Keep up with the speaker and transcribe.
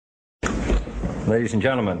Ladies and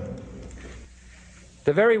gentlemen,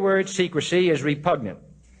 the very word secrecy is repugnant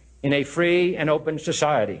in a free and open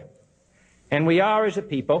society, and we are, as a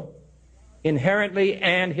people, inherently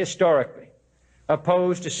and historically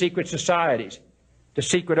opposed to secret societies, to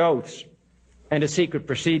secret oaths, and to secret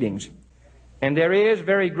proceedings. And there is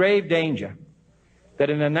very grave danger that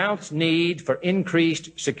an announced need for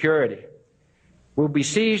increased security will be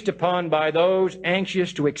seized upon by those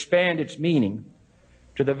anxious to expand its meaning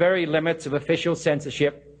to the very limits of official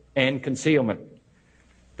censorship and concealment.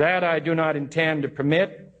 That I do not intend to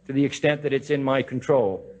permit to the extent that it's in my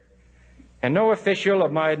control. And no official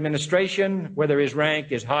of my administration, whether his rank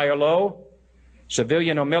is high or low,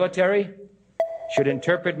 civilian or military, should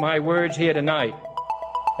interpret my words here tonight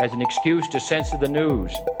as an excuse to censor the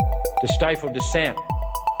news, to stifle dissent,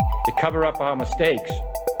 to cover up our mistakes,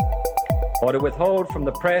 or to withhold from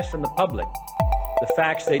the press and the public the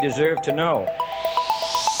facts they deserve to know.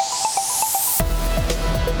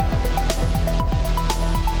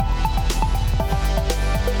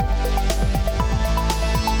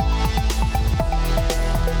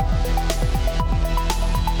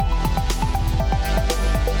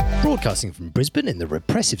 Broadcasting from Brisbane in the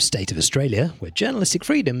repressive state of Australia, where journalistic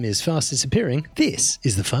freedom is fast disappearing, this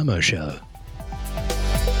is The FOMO Show.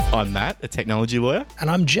 I'm Matt, a technology lawyer. And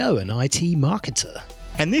I'm Joe, an IT marketer.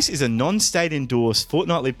 And this is a non-state endorsed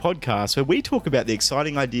fortnightly podcast where we talk about the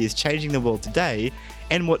exciting ideas changing the world today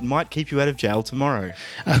and what might keep you out of jail tomorrow.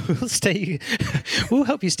 We'll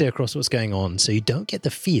help you stay across what's going on so you don't get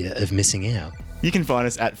the fear of missing out. You can find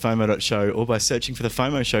us at FOMO.show or by searching for The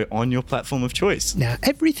FOMO Show on your platform of choice. Now,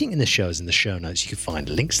 everything in the show is in the show notes. You can find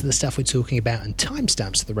links to the stuff we're talking about and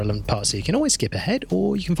timestamps to the relevant parts, so you can always skip ahead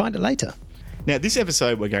or you can find it later. Now, this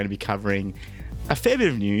episode we're going to be covering a fair bit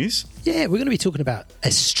of news. Yeah, we're going to be talking about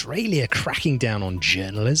Australia cracking down on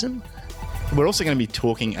journalism. We're also going to be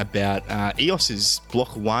talking about EOS's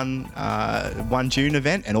Block 1 June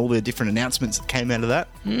event and all the different announcements that came out of that.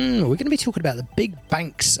 We're going to be talking about the big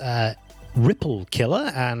banks Ripple killer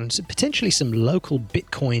and potentially some local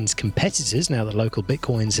Bitcoins competitors now that local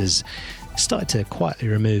Bitcoins has started to quietly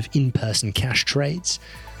remove in-person cash trades.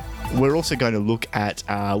 We're also going to look at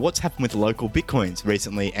what's happened with local Bitcoins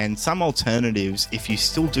recently and some alternatives if you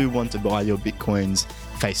still do want to buy your Bitcoins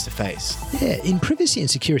face-to-face. Yeah, in privacy and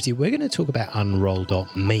security, we're going to talk about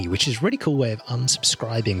Unroll.me, which is a really cool way of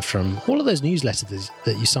unsubscribing from all of those newsletters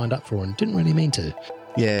that you signed up for and didn't really mean to.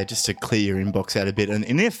 Yeah, just to clear your inbox out a bit. And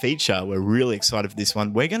in our feature, we're really excited for this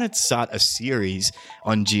one. We're going to start a series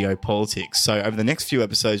on geopolitics. So over the next few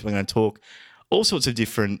episodes, we're going to talk all sorts of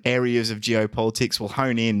different areas of geopolitics. We'll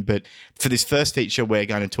hone in, but for this first feature, we're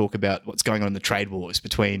going to talk about what's going on in the trade wars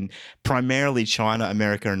between primarily China,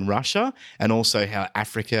 America, and Russia, and also how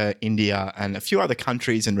Africa, India, and a few other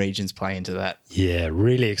countries and regions play into that. Yeah,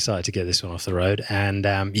 really excited to get this one off the road, and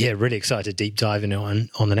really excited to deep dive in on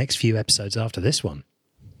the next few episodes after this one.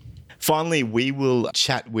 Finally, we will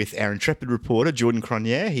chat with our intrepid reporter, Jordan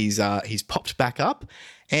Cronje. He's popped back up,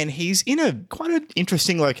 and he's in quite an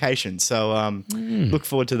interesting location. So look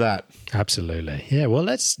forward to that. Absolutely. Yeah, well,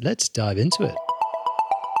 let's dive into it.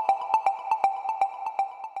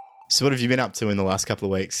 So what have you been up to in the last couple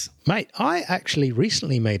of weeks? Mate, I actually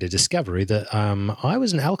recently made a discovery that I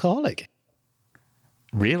was an alcoholic.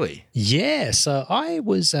 Really? Yeah, so I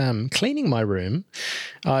was cleaning my room.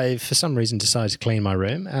 I, for some reason, decided to clean my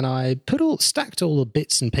room, and I stacked all the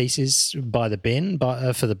bits and pieces by the bin,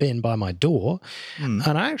 for the bin by my door, and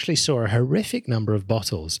I actually saw a horrific number of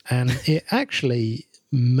bottles, and it actually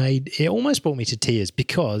almost brought me to tears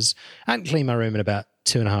because I hadn't cleaned my room in about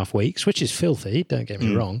 2.5 weeks, which is filthy, don't get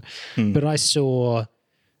me wrong, but I saw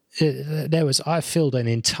I filled an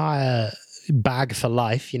entire bag for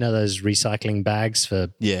life, you know, those recycling bags for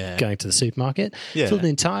going to the supermarket. Yeah. Filled an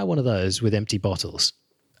entire one of those with empty bottles.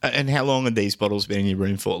 And how long had these bottles been in your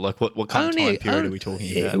room for? Like what kind of time period are we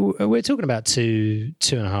talking about? We're talking about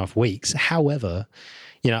 2.5 weeks. However,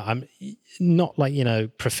 you know, I'm not like, you know,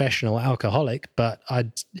 professional alcoholic, but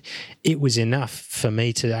it was enough for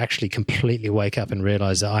me to actually completely wake up and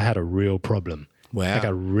realize that I had a real problem. Wow. Like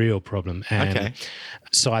a real problem. And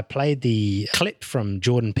so I played the clip from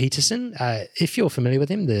Jordan Peterson. If you're familiar with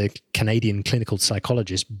him, the Canadian clinical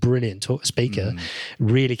psychologist, brilliant speaker,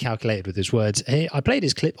 really calculated with his words. I played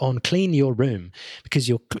his clip on clean your room because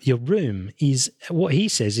your room is, what he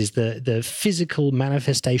says, is the physical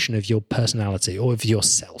manifestation of your personality or of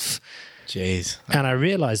yourself. Jeez. And I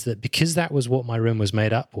realized that because that was what my room was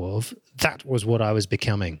made up of, that was what I was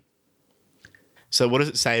becoming. So what does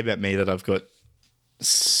it say about me that I've got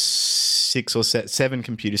 6 or 7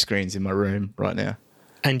 computer screens in my room right now?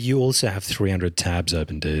 And you also have 300 tabs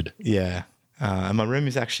open, dude. Yeah. And my room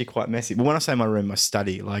is actually quite messy. But when I say my room, my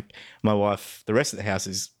study, like my wife, the rest of the house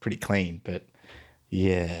is pretty clean. But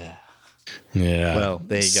yeah. Yeah. Well,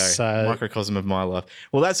 there you go. So, Microcosm of my life.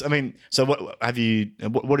 Well, that's, I mean, so what have you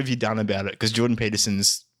done about it? Because Jordan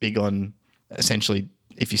Peterson's big on essentially,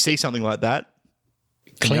 if you see something like that,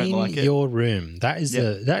 clean like your room. That is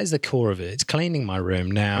the core of it. It's cleaning my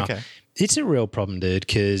room. Now, it's a real problem, dude,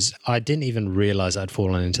 because I didn't even realize I'd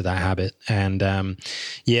fallen into that habit. And so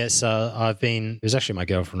it was actually my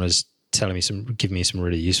girlfriend was giving me some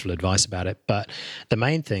really useful advice about it. But the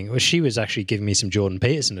main thing was she was actually giving me some Jordan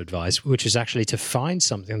Peterson advice, which is actually to find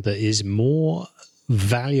something that is more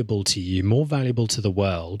valuable to you, more valuable to the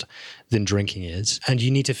world than drinking is. And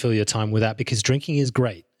you need to fill your time with that because drinking is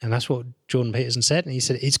great. And that's what Jordan Peterson said. And he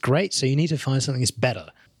said, it's great. So you need to find something that's better.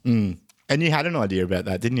 And you had an idea about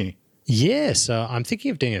that, didn't you? Yeah, so I'm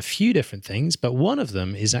thinking of doing a few different things, but one of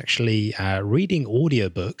them is actually reading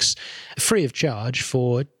audiobooks free of charge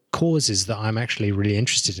for causes that I'm actually really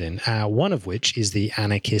interested in, one of which is the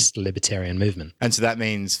anarchist libertarian movement. And so that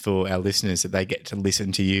means for our listeners that they get to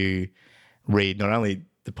listen to you read not only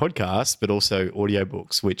the podcast, but also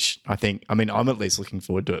audiobooks, which I'm at least looking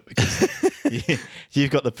forward to it because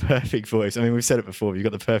you've got the perfect voice. I mean, we've said it before, you've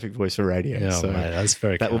got the perfect voice for radio. Oh, so mate, that's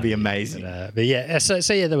very that will be amazing. But yeah, so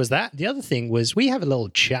there was that. The other thing was we have a little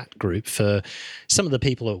chat group for some of the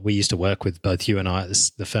people that we used to work with, both you and I,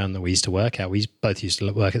 at the firm that we used to work at. We both used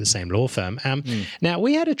to work at the same law firm. Now,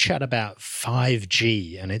 we had a chat about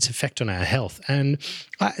 5G and its effect on our health. And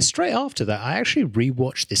straight after that, I actually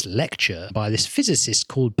rewatched this lecture by this physicist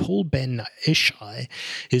called Paul Ben Ishai,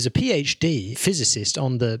 who's a PhD physicist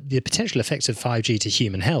on the potential effects of 5G to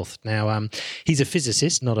human health. Now, he's a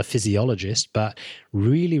physicist, not a physiologist, but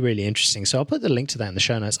really, really interesting. So I'll put the link to that in the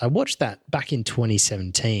show notes. I watched that back in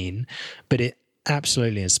 2017, but it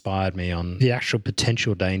absolutely inspired me on the actual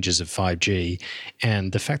potential dangers of 5G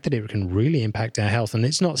and the fact that it can really impact our health. And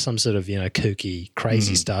it's not some sort of, kooky,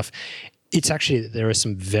 crazy stuff. It's actually that there are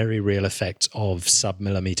some very real effects of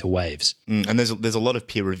sub-millimeter waves. And there's a lot of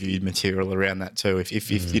peer-reviewed material around that too. If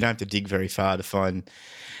you don't have to dig very far to find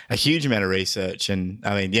a huge amount of research. And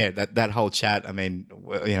I mean, yeah, that whole chat, I mean,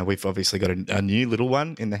 we've obviously got a new little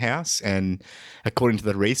one in the house. And according to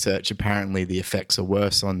the research, apparently the effects are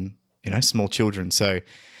worse on, small children. So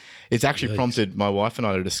it's actually prompted my wife and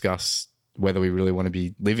I to discuss whether we really want to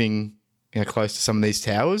be living close to some of these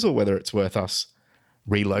towers or whether it's worth us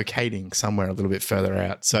relocating somewhere a little bit further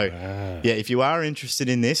out. So yeah, if you are interested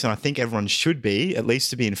in this, and I think everyone should be, at least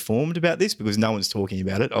to be informed about this because no one's talking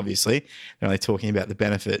about it, obviously. They're only talking about the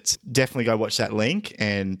benefits. Definitely go watch that link,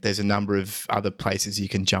 and there's a number of other places you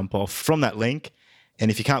can jump off from that link. And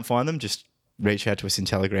if you can't find them, just reach out to us in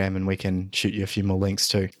Telegram and we can shoot you a few more links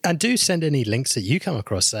too. And do send any links that you come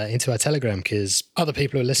across into our Telegram because other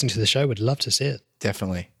people who are listening to the show would love to see it.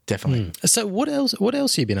 Definitely. So what else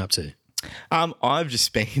have you been up to? I've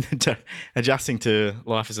just been adjusting to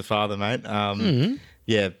life as a father, mate.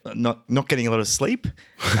 Yeah, not getting a lot of sleep.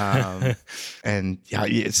 And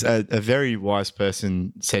it's a very wise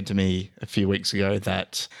person said to me a few weeks ago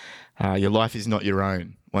that your life is not your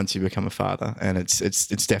own once you become a father, and it's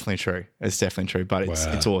definitely true. It's definitely true, but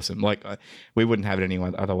it's awesome. Like we wouldn't have it any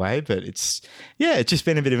other way, but it's just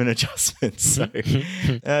been a bit of an adjustment. So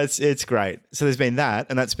it's great. So there's been that,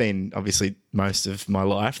 and that's been obviously most of my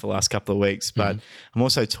life the last couple of weeks. But I'm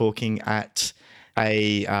also talking at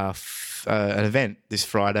an event this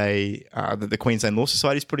Friday that the Queensland Law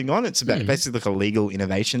Society is putting on. It's about basically like a legal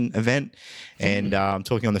innovation event, and I'm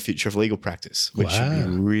talking on the future of legal practice, which should be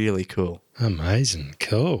really cool. Amazing.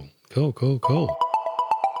 Cool.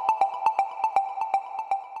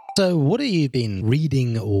 So what have you been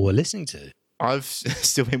reading or listening to? I've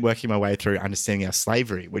still been working my way through Understanding Our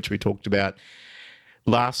Slavery, which we talked about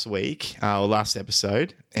last week or last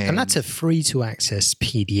episode. And that's a free-to-access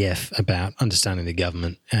PDF about understanding the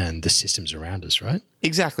government and the systems around us, right?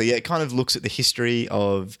 Exactly. Yeah, it kind of looks at the history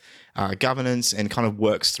of governance and kind of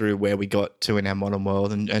works through where we got to in our modern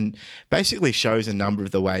world and basically shows a number of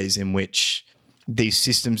the ways in which these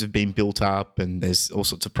systems have been built up, and there's all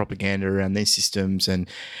sorts of propaganda around these systems and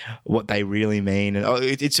what they really mean. And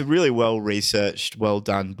it's a really well-researched,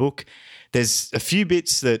 well-done book. There's a few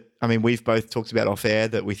bits that, I mean, we've both talked about off air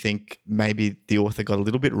that we think maybe the author got a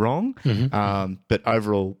little bit wrong. But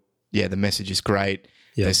overall, yeah, the message is great.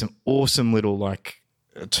 Yep. There's some awesome little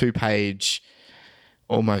 2-page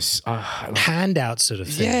almost handout sort of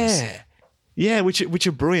things. Yeah, which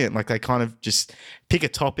are brilliant. Like they kind of just pick a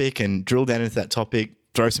topic and drill down into that topic,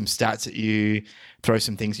 throw some stats at you, throw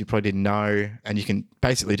some things you probably didn't know, and you can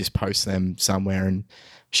basically just post them somewhere and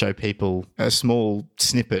show people a small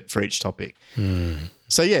snippet for each topic.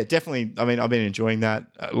 So, yeah, definitely. I mean, I've been enjoying that.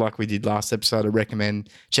 Like we did last episode, I recommend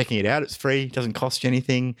checking it out. It's free. It doesn't cost you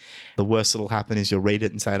anything. The worst that'll happen is you'll read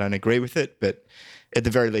it and say, I don't agree with it. But at the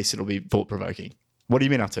very least, it'll be thought-provoking. What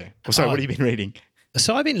have you been up to? What have you been reading?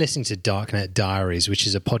 So I've been listening to Darknet Diaries, which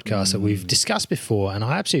is a podcast that we've discussed before, and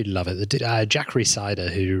I absolutely love it. Jack Resider,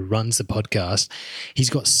 who runs the podcast, he's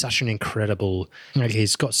got such an incredible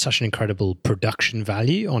production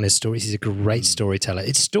value on his stories. He's a great storyteller.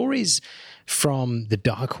 It's stories from the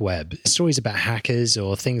dark web, stories about hackers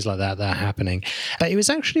or things like that are happening. But it was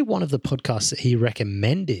actually one of the podcasts that he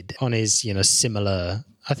recommended on his, similar.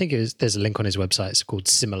 I think there's a link on his website. It's called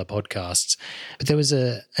Similar Podcasts. But there was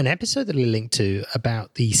an episode that he linked to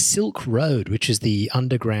about the Silk Road, which is the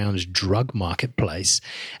underground drug marketplace.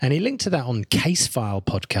 And he linked to that on Case File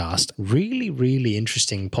podcast. Really, really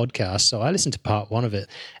interesting podcast. So I listened to part one of it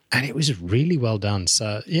and it was really well done.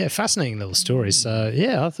 So yeah, fascinating little stories. So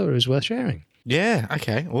yeah, I thought it was worth sharing. Yeah.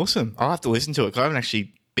 Okay. Awesome. I'll have to listen to it because I haven't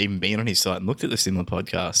actually even been on his site and looked at the Similar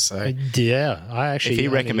podcast. So yeah, I actually. If he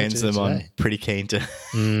recommends them, I'm pretty keen to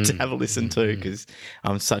to have a listen to because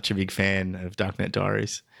I'm such a big fan of Darknet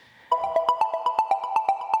Diaries.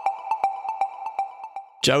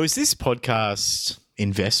 Joe, is this podcast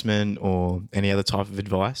investment or any other type of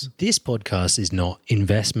advice? This podcast is not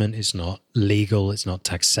investment, it's not legal, it's not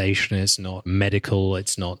taxation, it's not medical,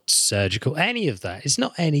 it's not surgical, any of that. It's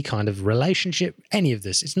not any kind of relationship, any of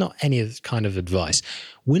this. It's not any of kind of advice.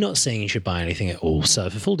 We're not saying you should buy anything at all. So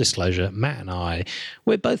for full disclosure, Matt and I,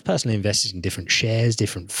 we're both personally invested in different shares,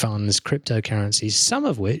 different funds, cryptocurrencies, some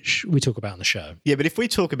of which we talk about on the show. Yeah, but if we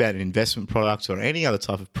talk about an investment product or any other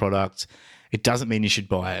type of product, it doesn't mean you should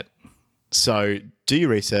buy it. So do your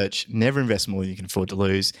research, never invest more than you can afford to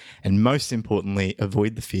lose, and most importantly,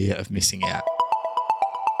 avoid the fear of missing out.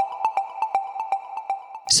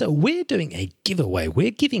 So we're doing a giveaway.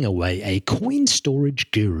 We're giving away a Coin Storage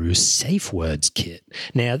Guru Safe Words kit.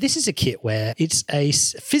 Now, this is a kit where it's a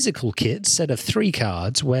physical kit set of 3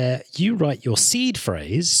 cards where you write your seed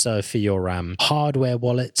phrase. So for your hardware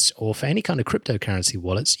wallets or for any kind of cryptocurrency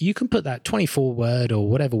wallets, you can put that 24-word or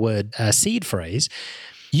whatever word seed phrase.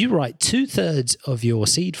 You write 2/3 of your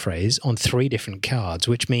seed phrase on 3 different cards,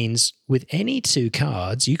 which means with any 2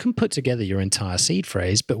 cards, you can put together your entire seed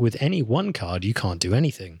phrase, but with any 1 card, you can't do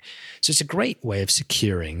anything. So it's a great way of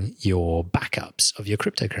securing your backups of your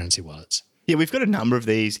cryptocurrency wallets. Yeah, we've got a number of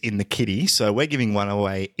these in the kitty, so we're giving one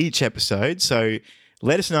away each episode. So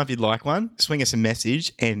let us know if you'd like one. Swing us a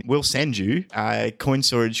message and we'll send you a Coin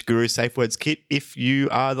Storage Guru Safe Words kit if you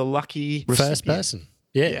are the lucky recipient. First person.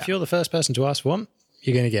 Yeah, if you're the first person to ask for one,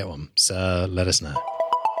 you're going to get one. So let us know.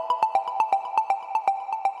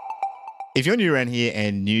 If you're new around here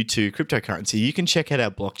and new to cryptocurrency, you can check out our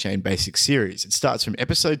Blockchain Basics series. It starts from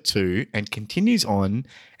episode 2 and continues on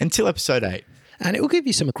until episode 8. And it will give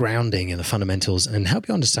you some grounding in the fundamentals and help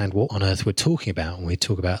you understand what on earth we're talking about when we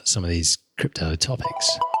talk about some of these crypto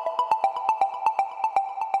topics.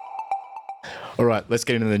 All right, let's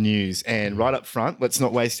get into the news. And right up front, let's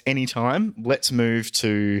not waste any time. Let's move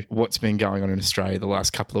to what's been going on in Australia the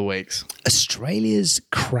last couple of weeks. Australia's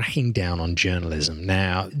cracking down on journalism.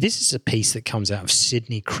 Now, this is a piece that comes out of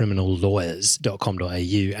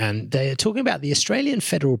sydneycriminallawyers.com.au, and they're talking about the Australian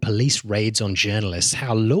Federal Police raids on journalists,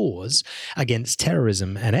 how laws against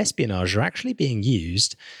terrorism and espionage are actually being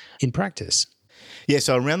used in practice. Yeah,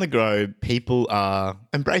 so around the globe, people are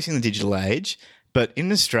embracing the digital age. But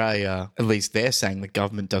in Australia, at least they're saying the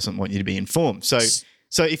government doesn't want you to be informed. So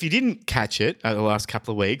if you didn't catch it over the last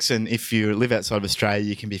couple of weeks, and if you live outside of Australia,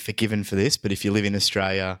 you can be forgiven for this. But if you live in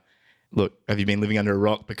Australia, look, have you been living under a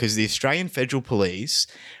rock? Because the Australian Federal Police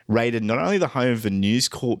raided not only the home of a News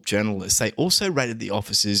Corp journalist, they also raided the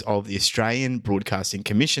offices of the Australian Broadcasting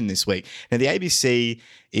Commission this week. Now, the ABC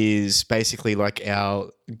is basically like our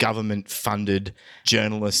government-funded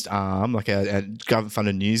journalist arm, like our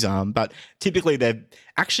government-funded news arm, but typically they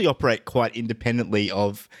actually operate quite independently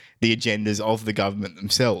of the agendas of the government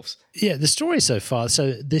themselves. Yeah, the story so far.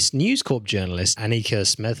 So this News Corp journalist, Annika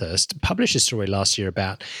Smethurst, published a story last year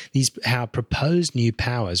about how proposed new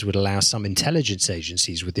powers would allow some intelligence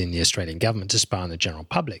agencies within the Australian government to spy on the general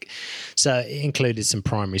public. So it included some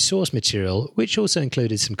primary source material, which also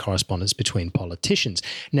included some correspondence between politicians.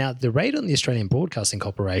 Now, the raid on the Australian Broadcasting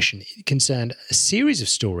Corporation concerned a series of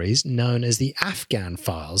stories known as the Afghan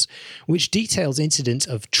Files, which details incidents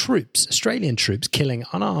of troops, Australian troops, killing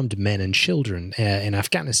unarmed men and children in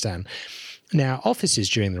Afghanistan. Now, officers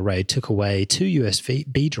during the raid took away 2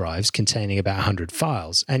 USB drives containing about 100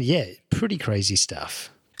 files. And yeah, pretty crazy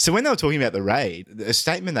stuff. So when they were talking about the raid, a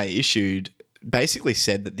statement they issued basically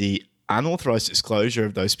said that the unauthorised disclosure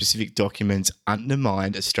of those specific documents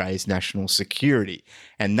undermined Australia's national security.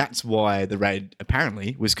 And that's why the raid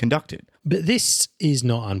apparently was conducted. But this is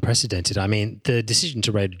not unprecedented. I mean, the decision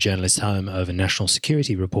to raid a journalist's home over national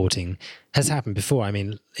security reporting has happened before. I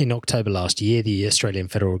mean, in October last year, the Australian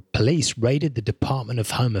Federal Police raided the Department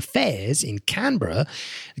of Home Affairs in Canberra,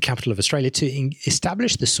 the capital of Australia, to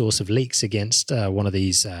establish the source of leaks against one of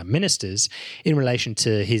these ministers in relation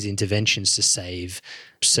to his interventions to save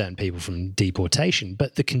certain people from deportation.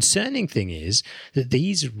 But the concerning thing is that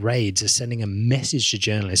these raids are sending a message to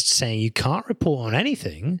journalists saying you can't report on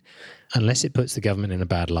anything unless it puts the government in a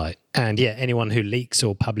bad light. And yeah, anyone who leaks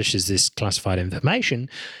or publishes this classified information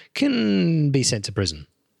can be sent to prison.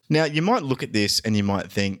 Now, you might look at this and you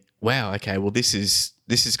might think, wow, okay, well, this is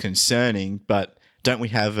concerning, but don't we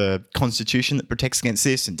have a constitution that protects against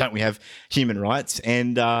this? And don't we have human rights?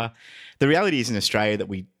 And the reality is in Australia that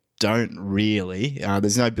we don't really.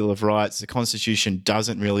 There's no Bill of Rights. The Constitution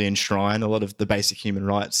doesn't really enshrine a lot of the basic human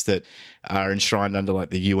rights that are enshrined under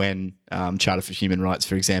like the UN Charter for Human Rights,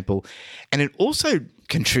 for example. And it also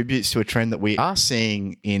contributes to a trend that we are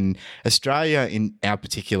seeing in Australia in our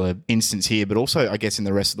particular instance here, but also I guess in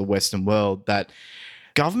the rest of the Western world, that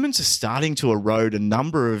governments are starting to erode a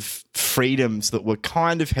number of freedoms that were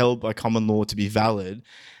kind of held by common law to be valid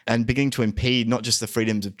and beginning to impede not just the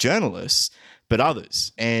freedoms of journalists, but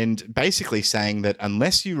others. And basically saying that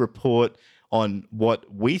unless you report on what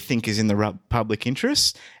we think is in the public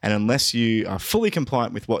interest and unless you are fully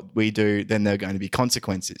compliant with what we do, then there are going to be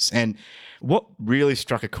consequences. And what really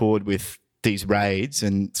struck a chord with these raids,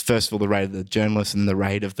 and first of all the raid of the journalists and the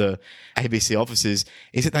raid of the ABC officers,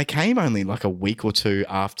 is that they came only like a week or two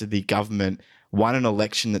after the government won an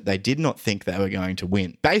election that they did not think they were going to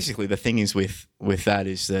win. Basically, the thing is with that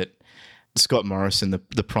is that Scott Morrison,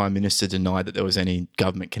 the Prime Minister, denied that there was any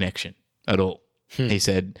government connection at all. He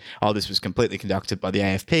said, this was completely conducted by the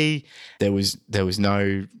AFP. There was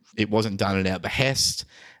no, it wasn't done at our behest.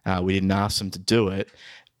 We didn't ask them to do it.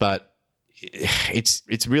 But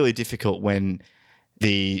it's really difficult when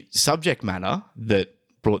the subject matter that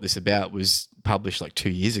brought this about was published like 2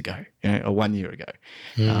 years ago, or 1 year ago.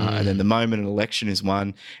 And then the moment an election is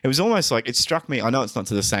won, it was almost like, it struck me, I know it's not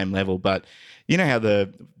to the same level, but you know how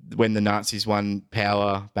when the Nazis won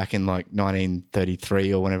power back in like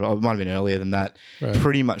 1933 or whenever, it might have been earlier than that, right.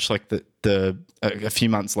 Pretty much like a few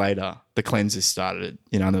months later, the cleanses started,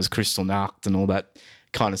 and there was Kristallnacht and all that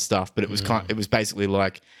kind of stuff. But it was it was basically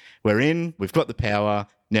like, we've got the power,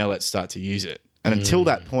 now let's start to use it. And until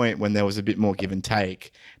that point, when there was a bit more give and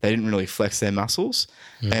take, they didn't really flex their muscles.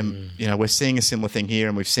 And, we're seeing a similar thing here.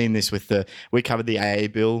 And we've seen this with we covered the AA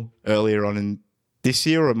bill earlier on in this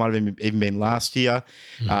year, or it might have even been last year.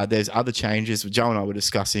 There's other changes. Joe and I were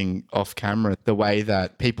discussing off camera the way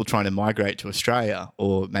that people trying to migrate to Australia,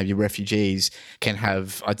 or maybe refugees, can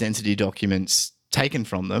have identity documents taken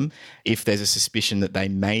from them if there's a suspicion that they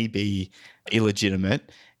may be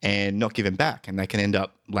illegitimate, and not given back, and they can end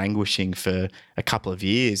up languishing for a couple of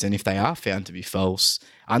years. And if they are found to be false,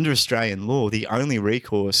 under Australian law, the only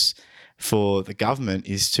recourse for the government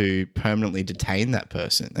is to permanently detain that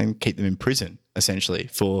person and keep them in prison, essentially,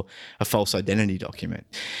 for a false identity document.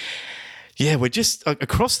 Yeah, we're just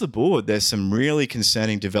across the board, there's some really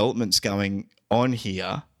concerning developments going on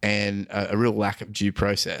here, and a real lack of due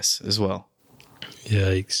process as well.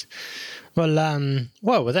 Yikes.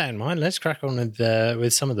 Well, with that in mind, let's crack on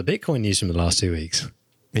with some of the Bitcoin news from the last 2 weeks.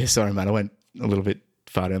 Yeah, sorry, mate. I went a little bit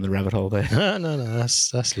far down the rabbit hole there. No,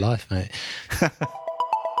 that's life, mate.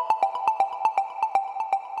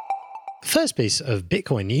 First piece of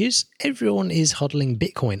Bitcoin news, everyone is hodling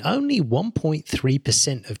Bitcoin. Only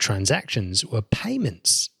 1.3% of transactions were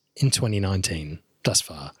payments in 2019 thus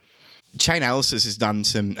far. Chainalysis has done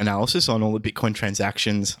some analysis on all the Bitcoin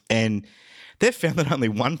transactions, and they've found that only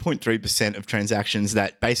 1.3% of transactions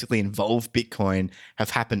that basically involve Bitcoin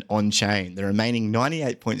have happened on-chain. The remaining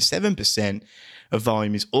 98.7% of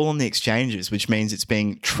volume is all on the exchanges, which means it's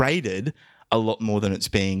being traded a lot more than it's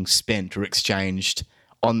being spent or exchanged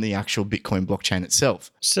on the actual Bitcoin blockchain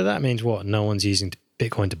itself. So that means what? No one's using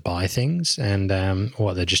Bitcoin to buy things, and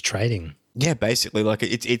they're just trading? Yeah, basically, like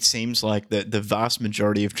it seems like the vast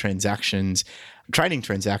majority of transactions, trading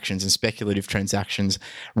transactions and speculative transactions,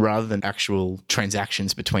 rather than actual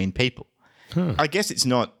transactions between people. I guess it's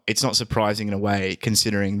not surprising in a way,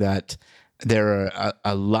 considering that there are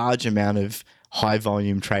a large amount of high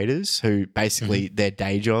volume traders who basically their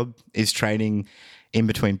day job is trading in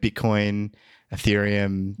between Bitcoin,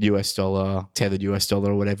 Ethereum, US dollar, tethered US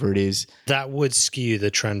dollar, or whatever it is. That would skew the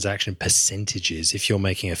transaction percentages if you're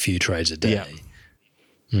making a few trades a day.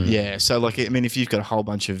 Yeah. So like, I mean, if you've got a whole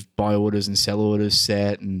bunch of buy orders and sell orders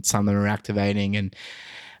set and some of them are activating and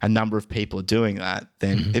a number of people are doing that,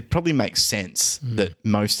 then it probably makes sense that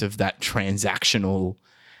most of that transactional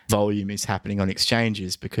volume is happening on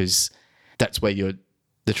exchanges, because that's where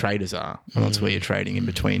the traders are, and that's where you're trading in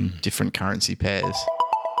between different currency pairs.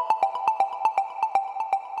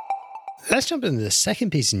 Let's jump into the second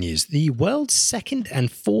piece of news. The world's second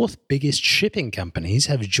and fourth biggest shipping companies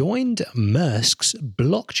have joined Maersk's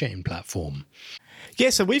blockchain platform. Yeah,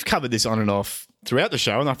 so we've covered this on and off throughout the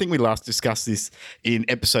show, and I think we last discussed this in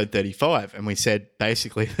episode 35, and we said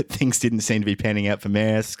basically that things didn't seem to be panning out for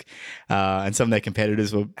Maersk, and some of their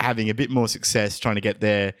competitors were having a bit more success trying to get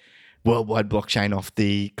their worldwide blockchain off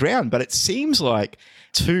the ground. But it seems like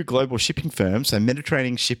two global shipping firms, so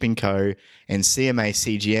Mediterranean Shipping Co. and CMA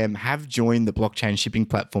CGM, have joined the blockchain shipping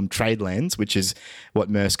platform TradeLens, which is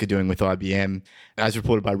what Maersk are doing with IBM, as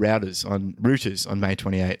reported by Reuters on May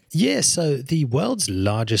 28. Yeah, so the world's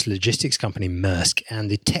largest logistics company, Maersk, and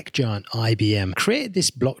the tech giant IBM created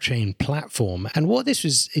this blockchain platform. And what this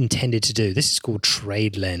was intended to do, this is called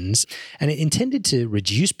TradeLens, and it intended to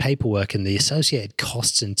reduce paperwork and the associated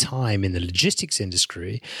costs and time in the logistics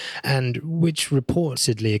industry, and which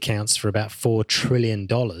reportedly accounts for about $4 trillion,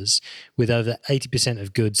 with over 80%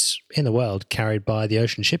 of goods in the world carried by the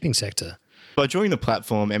ocean shipping sector. By joining the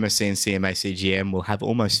platform, MSC and CMA CGM will have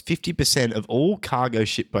almost 50% of all cargo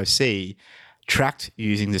shipped by sea tracked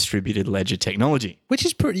using distributed ledger technology. Which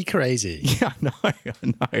is pretty crazy. Yeah, I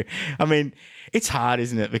know. I mean, it's hard,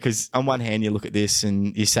 isn't it? Because on one hand, you look at this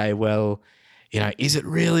and you say, well, you know, is it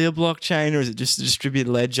really a blockchain or is it just a distributed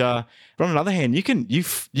ledger? But on another hand, you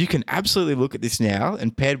can absolutely look at this now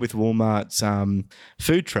and paired with Walmart's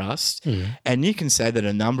food trust, and you can say that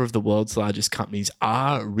a number of the world's largest companies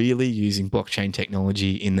are really using blockchain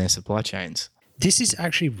technology in their supply chains. This is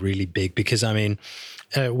actually really big because, I mean,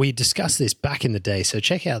 we discussed this back in the day. So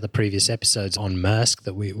check out the previous episodes on Maersk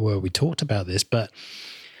where we talked about this, but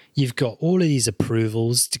you've got all of these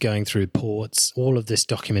approvals to going through ports, all of this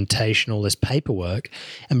documentation, all this paperwork,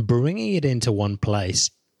 and bringing it into one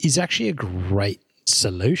place is actually a great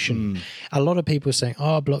solution. A lot of people are saying,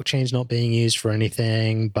 oh, blockchain's not being used for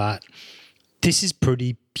anything, but this is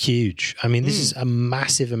pretty huge. I mean, this is a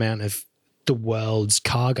massive amount of the world's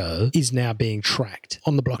cargo is now being tracked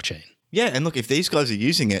on the blockchain. Yeah, and look, if these guys are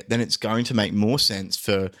using it, then it's going to make more sense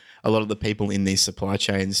for a lot of the people in these supply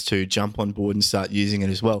chains to jump on board and start using it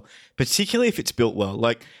as well, particularly if it's built well.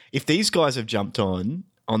 Like if these guys have jumped on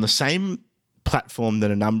the same platform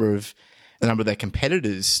that a number of their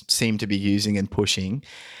competitors seem to be using and pushing,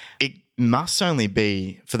 it must only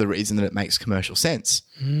be for the reason that it makes commercial sense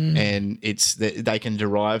and it's that they can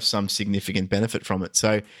derive some significant benefit from it.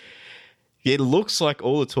 So it looks like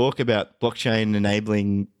all the talk about blockchain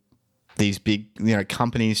enabling these big,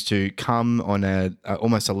 companies to come on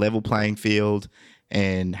almost a level playing field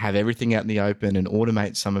and have everything out in the open and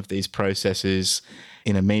automate some of these processes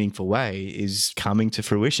in a meaningful way is coming to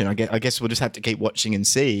fruition. I guess we'll just have to keep watching and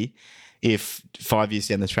see if 5 years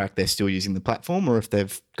down the track they're still using the platform or if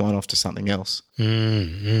they've gone off to something else.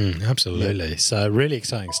 Absolutely. Yeah. So really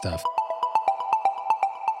exciting stuff.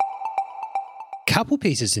 Couple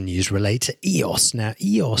pieces of news relate to EOS. Now,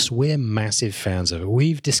 EOS, we're massive fans of it.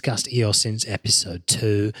 We've discussed EOS since episode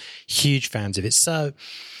 2, huge fans of it. So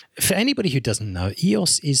for anybody who doesn't know,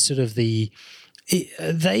 EOS is sort of they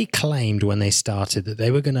claimed when they started that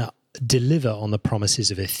they were going to deliver on the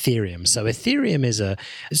promises of Ethereum. So Ethereum is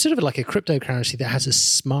sort of like a cryptocurrency that has a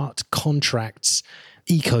smart contracts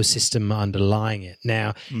ecosystem underlying it.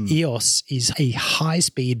 Now, EOS is a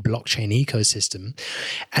high-speed blockchain ecosystem,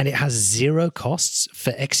 and it has zero costs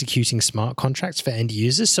for executing smart contracts for end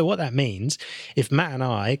users. So what that means, if Matt and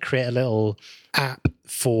I create a little app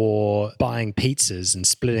for buying pizzas and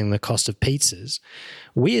splitting the cost of pizzas,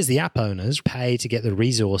 we as the app owners pay to get the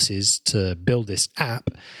resources to build this app,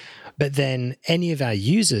 but then any of our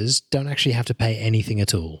users don't actually have to pay anything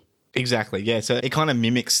at all. Exactly, yeah. So it kind of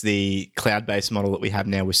mimics the cloud-based model that we have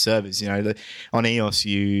now with servers. On EOS,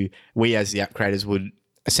 we as the app creators would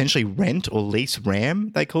essentially rent or lease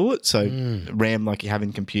RAM, they call it. So RAM like you have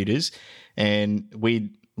in computers. And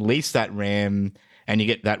we lease that RAM, and you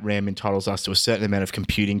get that RAM entitles us to a certain amount of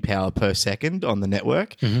computing power per second on the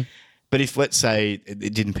network. But if, let's say,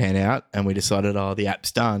 it didn't pan out and we decided, the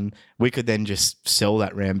app's done, we could then just sell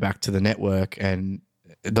that RAM back to the network and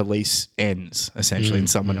the lease ends essentially and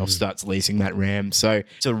someone else starts leasing that RAM. So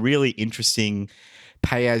it's a really interesting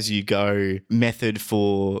pay-as-you-go method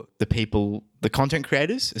for the people, the content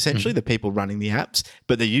creators, essentially, the people running the apps,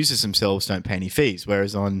 but the users themselves don't pay any fees.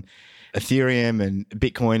 Whereas on Ethereum and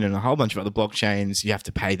Bitcoin and a whole bunch of other blockchains, you have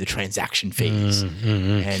to pay the transaction fees.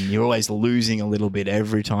 And you're always losing a little bit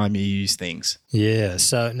every time you use things. Yeah.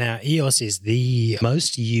 So now EOS is the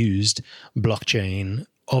most used blockchain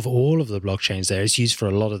of all of the blockchains there. It's used for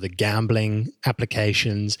a lot of the gambling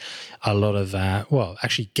applications, a lot of,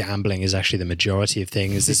 actually gambling is actually the majority of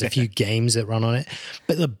things. There's a few games that run on it.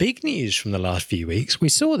 But the big news from the last few weeks, we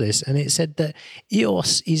saw this and it said that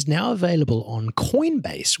EOS is now available on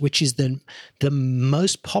Coinbase, which is the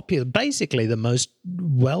most popular, basically the most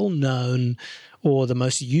well-known or the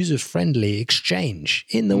most user-friendly exchange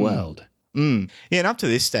in the world. Yeah, and up to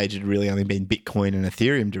this stage, it had really only been Bitcoin and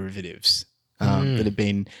Ethereum derivatives that have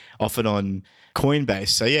been offered on Coinbase.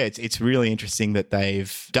 So, yeah, it's really interesting that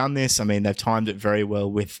they've done this. I mean, they've timed it very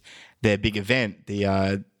well with their big event,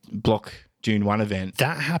 the Block June 1 event.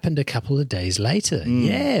 That happened a couple of days later.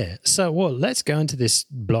 Yeah. So, let's go into this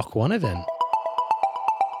Block 1 event.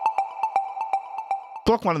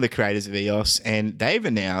 Block One of the creators of EOS, and they've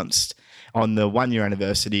announced on the 1 year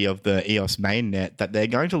anniversary of the EOS mainnet that they're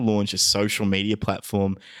going to launch a social media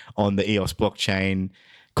platform on the EOS blockchain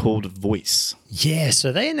called Voice. Yeah,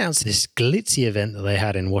 so they announced this glitzy event that they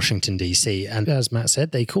had in Washington, D.C. And as Matt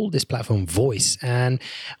said, they called this platform Voice. And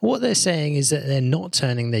what they're saying is that they're not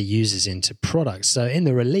turning their users into products. So in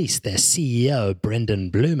the release, their CEO, Brendan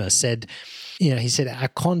Bloomer, said, he said, our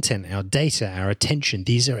content, our data, our attention,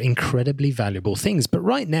 these are incredibly valuable things. But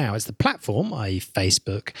right now, it's the platform, i.e.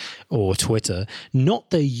 Facebook or Twitter,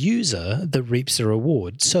 not the user that reaps the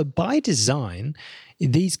reward. So by design,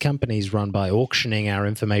 these companies run by auctioning our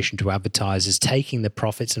information to advertisers, taking the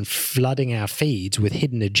profits and flooding our feeds with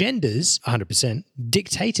hidden agendas, 100%,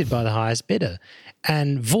 dictated by the highest bidder.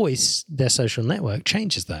 And Voice, their social network,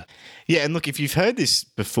 changes that. Yeah, and look, if you've heard this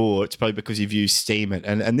before, it's probably because you've used Steemit.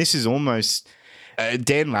 And this is almost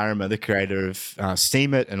Dan Larimer, the creator of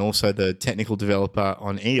Steemit and also the technical developer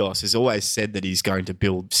on EOS, has always said that he's going to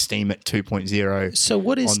build Steemit 2.0. So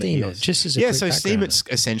what is Steemit? Just as a quick background. Steemit's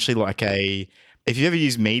essentially like if you ever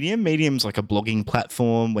use Medium, Medium's like a blogging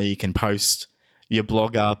platform where you can post your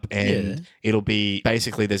blog up and it'll be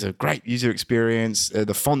basically there's a great user experience.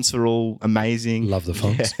 The fonts are all amazing. Love the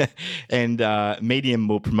fonts. Yeah. And Medium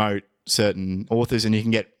will promote certain authors and you can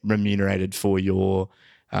get remunerated for your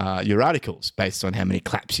articles based on how many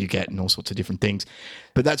claps you get and all sorts of different things.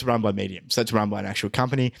 But that's run by Medium. So that's run by an actual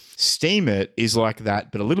company. Steemit is like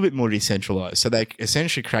that, but a little bit more decentralized. So they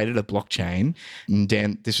essentially created a blockchain.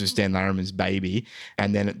 And this was Dan Larimer's baby.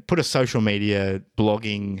 And then it put a social media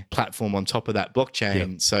blogging platform on top of that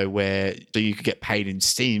blockchain. Yep. So you could get paid in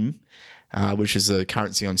Steam, which is the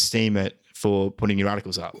currency on Steemit, for putting your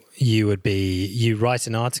articles up. You write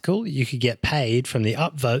an article, you could get paid from the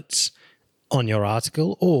upvotes on your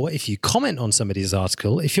article, or if you comment on somebody's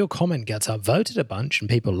article, if your comment gets upvoted a bunch and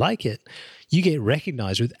people like it, you get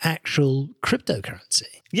recognized with actual cryptocurrency.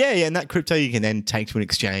 Yeah, and that crypto you can then take to an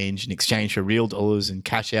exchange and exchange for real dollars and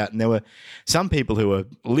cash out. And there were some people who were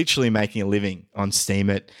literally making a living on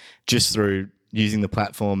Steemit just through using the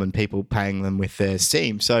platform and people paying them with their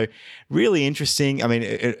Steam. So really interesting. I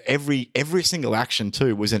mean, every single action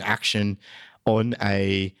too was an action on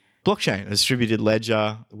a blockchain, a distributed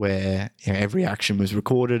ledger where every action was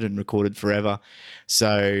recorded and recorded forever.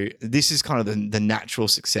 So this is kind of the natural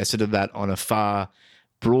successor to that on a far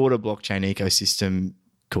broader blockchain ecosystem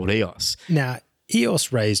called EOS. Now,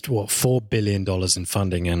 EOS raised, $4 billion in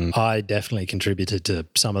funding, and I definitely contributed to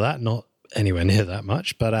some of that, not anywhere near that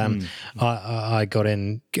much, but I got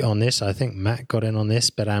in on this. I think Matt got in on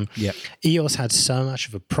this, but EOS had so much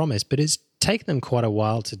of a promise, but it's taken them quite a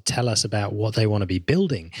while to tell us about what they want to be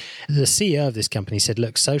building. The CEO of this company said,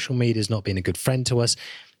 look, social media has not been a good friend to us.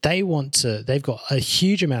 They've got a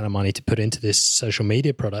huge amount of money to put into this social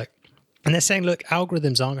media product. And they're saying, look,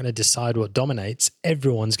 algorithms aren't going to decide what dominates.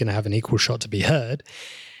 Everyone's going to have an equal shot to be heard,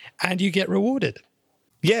 and you get rewarded.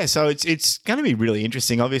 Yeah, so it's going to be really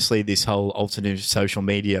interesting. Obviously, this whole alternative social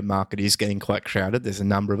media market is getting quite crowded. There's a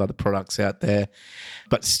number of other products out there.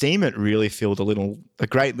 But Steemit really filled a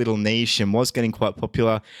great little niche and was getting quite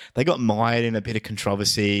popular. They got mired in a bit of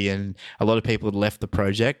controversy and a lot of people had left the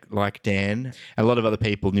project, like Dan. A lot of other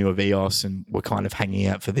people knew of EOS and were kind of hanging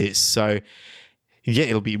out for this. So, yeah,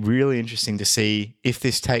 it'll be really interesting to see if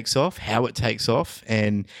this takes off, how it takes off.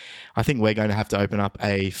 And I think we're going to have to open up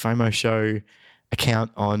a FOMO show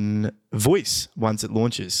account on Voice once it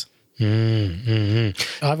launches.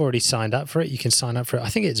 I've already signed up for it. You can sign up for it. I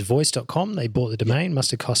think it's voice.com. They bought the domain.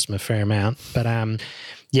 Must have cost them a fair amount. But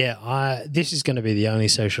Yeah, this is going to be the only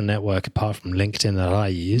social network apart from LinkedIn that I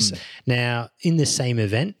use. Now, in the same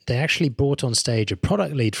event, they actually brought on stage a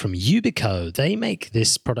product lead from Yubico. They make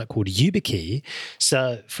this product called YubiKey.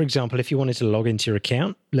 So, for example, if you wanted to log into your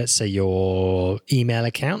account, let's say your email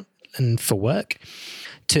account and for work,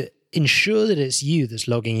 to ensure that it's you that's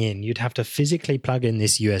logging in, you'd have to physically plug in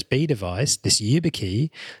this USB device, this YubiKey,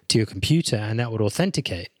 to your computer, and that would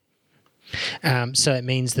authenticate. So it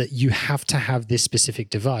means that you have to have this specific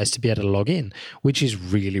device to be able to log in, which is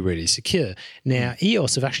really, really secure. Now,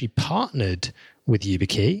 EOS have actually partnered with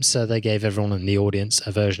YubiKey, so they gave everyone in the audience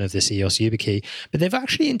a version of this EOS YubiKey, but they've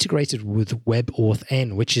actually integrated with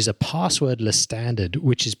WebAuthn, which is a passwordless standard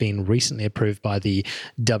which has been recently approved by the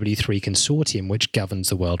W3 consortium, which governs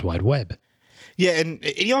the World Wide Web. Yeah, and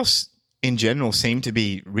EOS in general seem to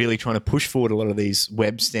be really trying to push forward a lot of these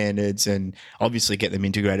web standards and obviously get them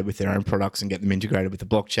integrated with their own products and get them integrated with the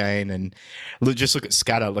blockchain. And just look at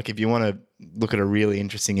Scatter. Like if you want to look at a really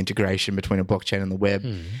interesting integration between a blockchain and the web,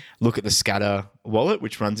 look at the Scatter wallet,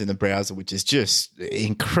 which runs in the browser, which is just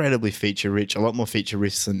incredibly feature rich, a lot more feature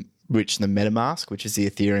rich than MetaMask, which is the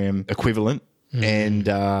Ethereum equivalent. And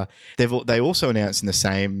they also announced in the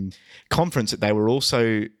same conference that they were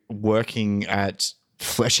also working at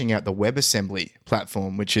fleshing out the WebAssembly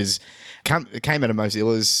platform, which came out of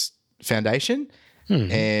Mozilla's foundation.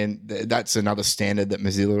 And that's another standard that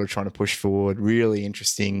Mozilla are trying to push forward. Really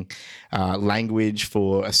interesting language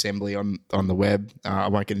for assembly on the web. I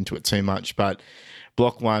won't get into it too much, but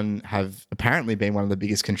Block One have apparently been one of the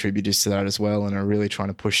biggest contributors to that as well and are really trying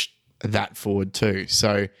to push that forward too.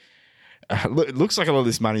 So it looks like a lot of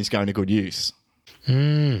this money is going to good use.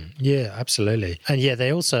 Yeah, absolutely. And yeah,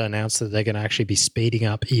 they also announced that they're going to actually be speeding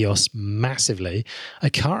up EOS massively. I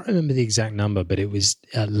can't remember the exact number, but it was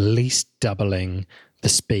at least doubling the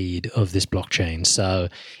speed of this blockchain. So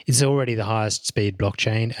it's already the highest speed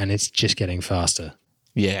blockchain and it's just getting faster.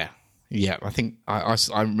 Yeah. I think I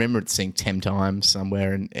remember seeing 10 times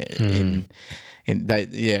somewhere it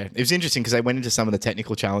was interesting because they went into some of the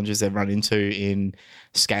technical challenges they've run into in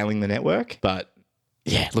scaling the network, but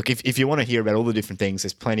yeah, look, if you want to hear about all the different things,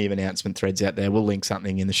 there's plenty of announcement threads out there. We'll link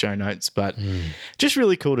something in the show notes. But just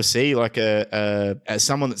really cool to see, like, as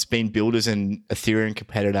someone that's been billed as an Ethereum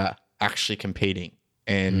competitor actually competing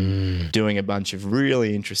and doing a bunch of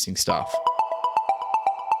really interesting stuff.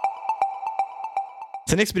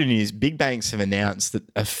 So next bit of news, big banks have announced that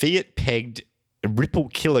a fiat-pegged Ripple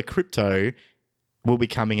killer crypto will be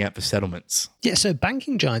coming out for settlements. Yeah, so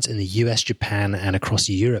banking giants in the US, Japan, and across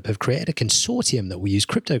Europe have created a consortium that will use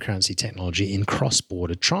cryptocurrency technology in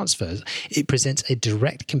cross-border transfers. It presents a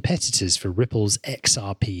direct competitors for Ripple's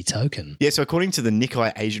XRP token. Yeah, so according to the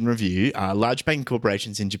Nikkei Asian Review, large banking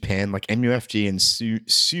corporations in Japan like MUFG and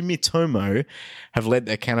Sumitomo have led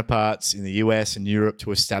their counterparts in the US and Europe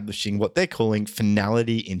to establishing what they're calling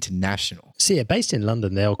Finality International. So yeah, based in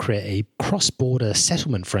London, they'll create a cross-border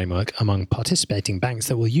settlement framework among participating banks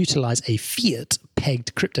that will utilize a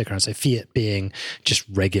fiat-pegged cryptocurrency, fiat being just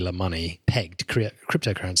regular money, pegged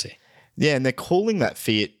cryptocurrency. Yeah, and they're calling that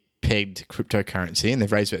fiat-pegged cryptocurrency, and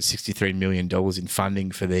they've raised about $63 million in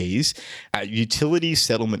funding for these, utility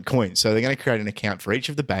settlement coins. So they're going to create an account for each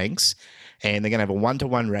of the banks, and they're going to have a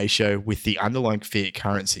 1-to-1 ratio with the underlying fiat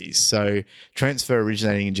currencies. So transfer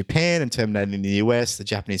originating in Japan and terminating in the US, the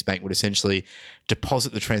Japanese bank would essentially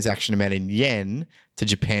deposit the transaction amount in yen to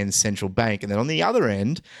Japan's central bank. And then on the other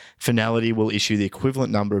end, Finality will issue the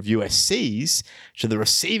equivalent number of USCs to the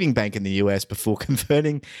receiving bank in the US before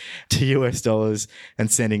converting to US dollars and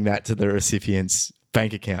sending that to the recipient's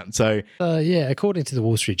bank account. So according to the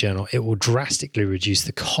Wall Street Journal, it will drastically reduce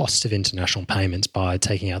the cost of international payments by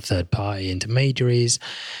taking out third-party intermediaries.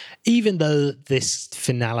 Even though this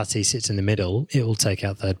Finality sits in the middle, it will take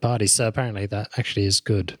out third parties. So apparently that actually is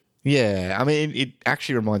good. Yeah, I mean, it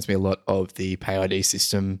actually reminds me a lot of the Pay ID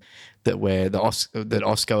system that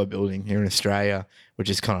OSCO are building here in Australia,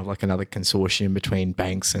 which is kind of like another consortium between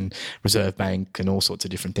banks and Reserve Bank and all sorts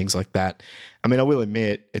of different things like that. I mean, I will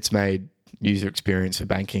admit it's made user experience for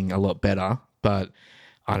banking a lot better, but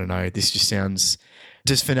I don't know. This just sounds.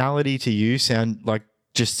 Does Finality to you sound like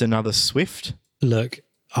just another Swift? Look,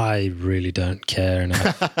 I really don't care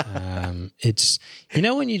enough. It's,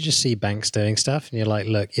 when you just see banks doing stuff and you're like,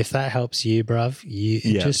 look, if that helps you, bruv,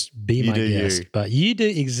 just be my guest. But you do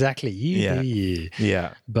exactly, do you.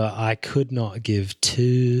 Yeah. But I could not give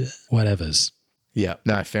two whatevers. Yeah,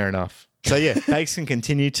 no, fair enough. So yeah, banks can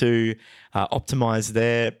continue to optimize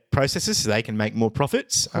their processes so they can make more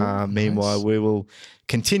profits. Meanwhile, we will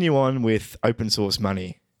continue on with open source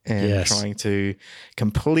money and trying to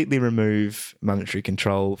completely remove monetary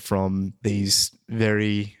control from these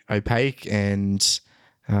very opaque and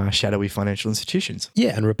shadowy financial institutions.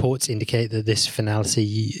 Yeah, and reports indicate that this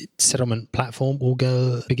finality settlement platform will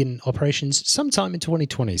begin operations sometime in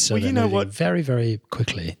 2020. So Well, you know what? Very, very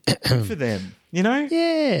quickly. Good for them, you know?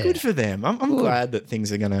 Yeah. Good for them. I'm glad that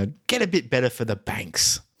things are going to get a bit better for the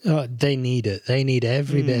banks. They need it. They need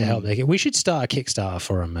every bit of help they get. We should start a Kickstarter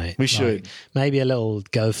for them, mate. We should. Maybe a little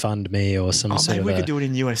GoFundMe or some sort of maybe we could do it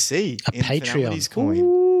in USC. a in Patreon. Coin.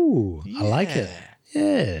 Ooh, I like Yeah. it.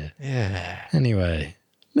 Yeah. Yeah. Anyway,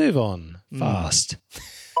 move on fast.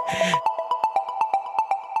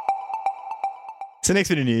 So next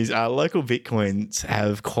bit of news, local Bitcoins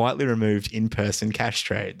have quietly removed in-person cash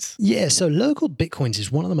trades. Yeah, so local Bitcoins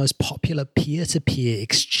is one of the most popular peer-to-peer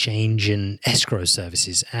exchange and escrow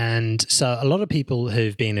services. And so a lot of people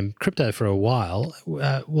who've been in crypto for a while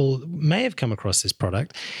may have come across this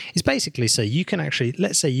product. It's basically so you can actually,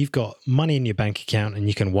 let's say you've got money in your bank account and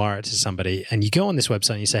you can wire it to somebody, and you go on this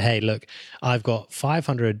website and you say, hey, look, I've got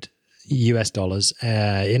 $500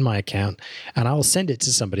 in my account, and I will send it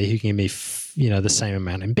to somebody who can give me the same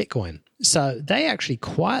amount in Bitcoin. So they actually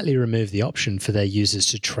quietly removed the option for their users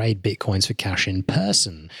to trade Bitcoins for cash in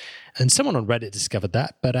person. And someone on Reddit discovered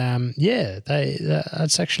that, but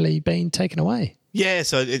that's actually been taken away. Yeah,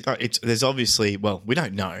 so there's obviously, well, we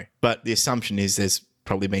don't know, but the assumption is there's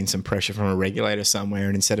probably been some pressure from a regulator somewhere,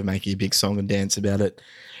 and instead of making a big song and dance about it,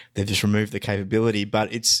 they've just removed the capability.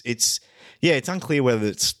 But it's unclear whether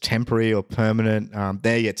it's temporary or permanent.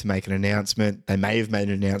 They're yet to make an announcement. They may have made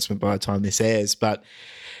an announcement by the time this airs, but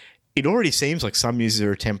it already seems like some users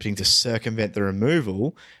are attempting to circumvent the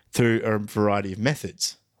removal through a variety of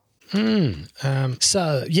methods.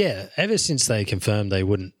 So, ever since they confirmed they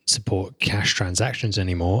wouldn't support cash transactions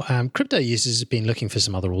anymore, crypto users have been looking for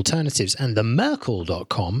some other alternatives. And the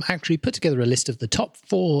Merkle.com actually put together a list of the top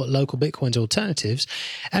 4 local Bitcoins alternatives.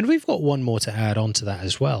 And we've got one more to add on to that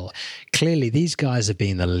as well. Clearly, these guys have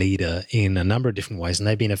been the leader in a number of different ways, and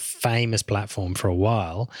they've been a famous platform for a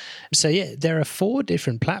while. So, there are 4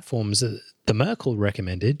 different platforms that the Merkle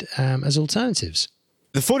recommended as alternatives.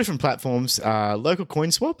 The 4 different platforms are Local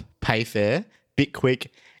CoinSwap, Payfair, BitQuick,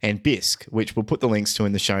 and Bisq, which we'll put the links to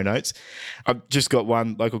in the show notes. I've just got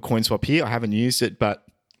one Local CoinSwap here. I haven't used it, but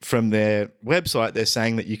from their website, they're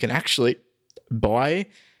saying that you can actually buy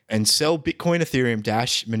and sell Bitcoin, Ethereum,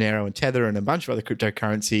 Dash, Monero, and Tether, and a bunch of other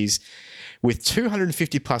cryptocurrencies with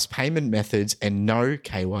 250 plus payment methods and no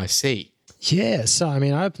KYC. Yeah, so I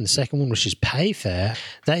opened the second one, which is Payfair.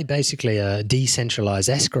 They basically are a decentralized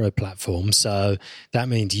escrow platform. So that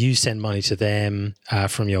means you send money to them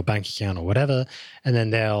from your bank account or whatever, and then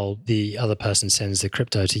the other person sends the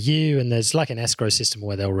crypto to you, and there's like an escrow system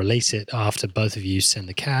where they'll release it after both of you send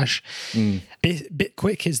the cash.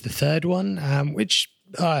 BitQuick is the third one, which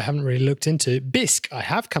I haven't really looked into. Bisq I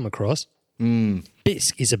have come across.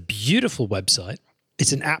 Bisq is a beautiful website.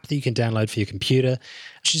 It's an app that you can download for your computer,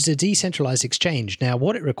 which is a decentralized exchange. Now,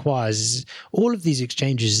 what it requires is all of these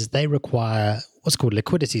exchanges, they require what's called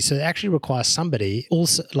liquidity. So it actually requires somebody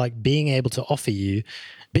also like being able to offer you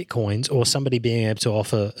Bitcoins, or somebody being able to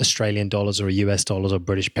offer Australian dollars or US dollars or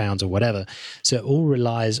British pounds or whatever. So it all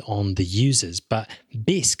relies on the users. But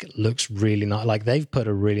Bisq looks really nice. Like they've put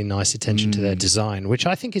a really nice attention to their design, which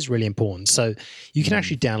I think is really important. So you can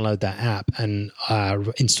actually download that app and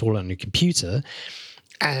install it on your computer.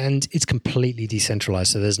 And it's completely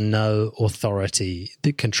decentralized, so there's no authority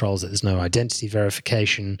that controls it. There's no identity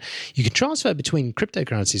verification. You can transfer between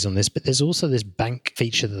cryptocurrencies on this, but there's also this bank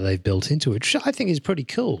feature that they've built into it, which I think is pretty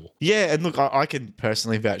cool. Yeah, and look, I can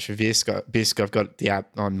personally vouch for Bisq. I've got the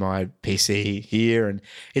app on my PC here, and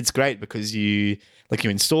it's great because you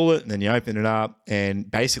install it and then you open it up,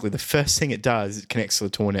 and basically the first thing it does is it connects to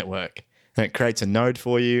the Tor network. And it creates a node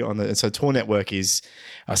for you so Tor network is,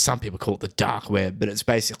 some people call it the dark web, but it's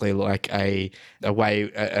basically like a way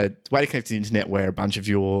to connect to the internet where a bunch of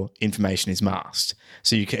your information is masked.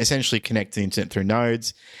 So you can essentially connect to the internet through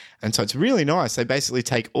nodes. And so it's really nice. They basically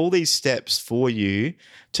take all these steps for you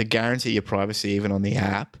to guarantee your privacy even on the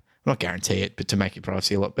app. Not guarantee it, but to make your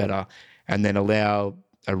privacy a lot better. And then allow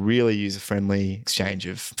a really user-friendly exchange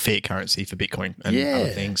of fiat currency for Bitcoin and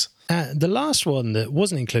other things. The last one that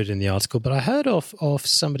wasn't included in the article, but I heard of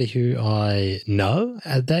somebody who I know.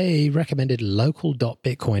 They recommended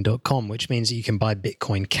local.bitcoin.com, which means that you can buy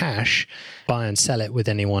Bitcoin cash, buy and sell it with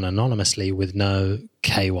anyone anonymously with no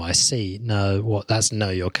KYC. That's know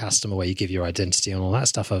your customer, where you give your identity and all that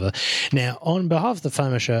stuff over. Now, on behalf of the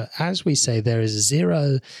FOMO Show, as we say, there is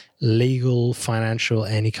zero legal, financial,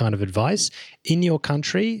 any kind of advice. In your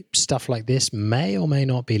country, stuff like this may or may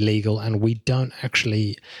not be legal, and we don't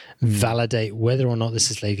actually validate whether or not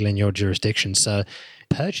this is legal in your jurisdiction. So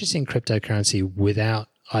purchasing cryptocurrency without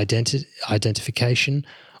identification.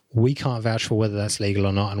 We can't vouch for whether that's legal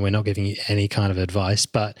or not, and we're not giving you any kind of advice.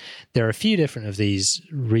 But there are a few different of these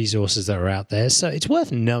resources that are out there. So it's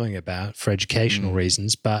worth knowing about for educational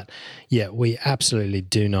reasons. But yeah, we absolutely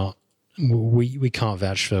do not. We can't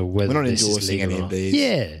vouch for whether we're not this is endorsing legal any or of not.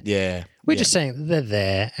 these. Yeah. We're just saying that they're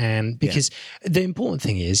there, and because the important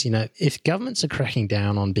thing is, if governments are cracking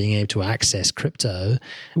down on being able to access crypto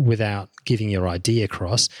without giving your ID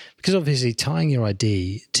across, because obviously tying your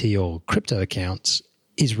ID to your crypto accounts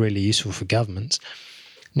is really useful for governments.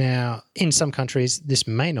 Now, in some countries, this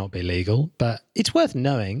may not be legal, but it's worth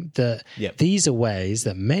knowing that these are ways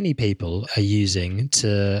that many people are using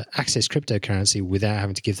to access cryptocurrency without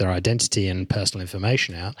having to give their identity and personal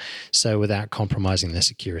information out, so without compromising their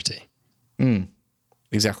security.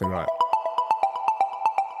 Exactly right.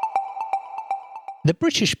 The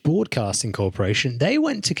British Broadcasting Corporation, they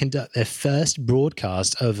went to conduct their first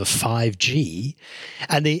broadcast over 5G,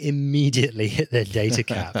 and they immediately hit their data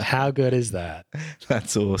cap. How good is that?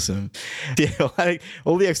 That's awesome. Yeah, like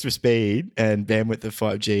all the extra speed and bandwidth of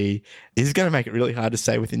 5G is going to make it really hard to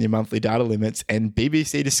stay within your monthly data limits, and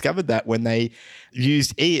BBC discovered that when they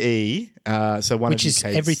used EE, which is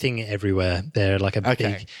everything everywhere. They're like a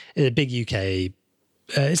big UK.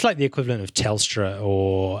 It's like the equivalent of Telstra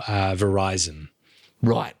or Verizon.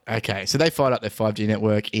 Right. Okay. So they fired up their 5G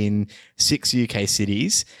network in 6 UK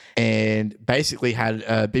cities and basically had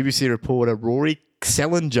BBC reporter Rory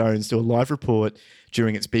Cellan-Jones do a live report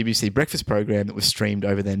during its BBC breakfast program that was streamed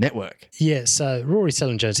over their network. Yeah, so Rory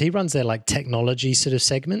Cellan-Jones, he runs their technology sort of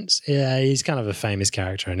segments. Yeah, he's kind of a famous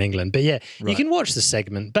character in England. But yeah, you can watch the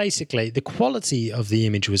segment. Basically, the quality of the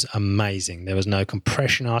image was amazing. There was no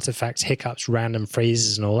compression artifacts, hiccups, random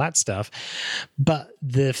freezes and all that stuff. But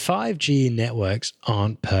the 5G networks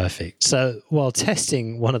aren't perfect. So while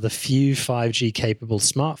testing one of the few 5G capable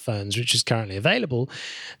smartphones which is currently available,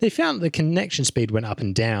 they found the connection speed went up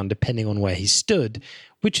and down depending on where he stood,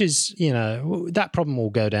 which is, that problem will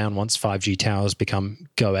go down once 5G towers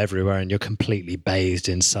go everywhere and you're completely bathed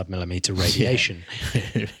in sub-millimeter radiation.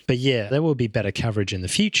 Yeah. But yeah, there will be better coverage in the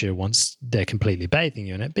future once they're completely bathing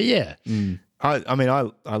you in it. But yeah. I mean, I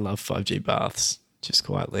love 5G baths, just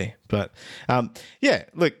quietly. But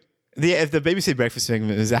look, the BBC breakfast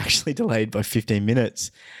segment was actually delayed by 15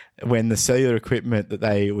 minutes when the cellular equipment that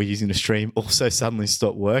they were using to stream also suddenly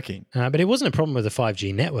stopped working. But it wasn't a problem with the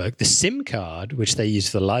 5G network. The SIM card, which they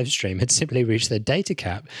used for the live stream, had simply reached their data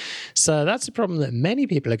cap. So that's a problem that many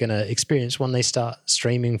people are going to experience when they start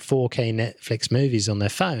streaming 4K Netflix movies on their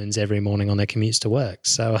phones every morning on their commutes to work.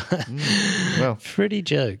 So, pretty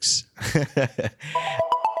jokes.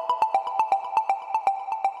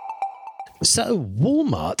 So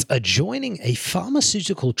Walmart are joining a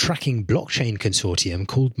pharmaceutical tracking blockchain consortium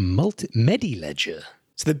called MediLedger.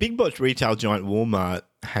 So the big box retail giant Walmart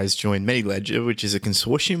has joined MediLedger, which is a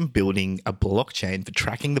consortium building a blockchain for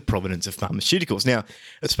tracking the provenance of pharmaceuticals. Now,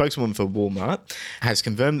 a spokeswoman for Walmart has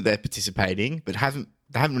confirmed that they're participating, but they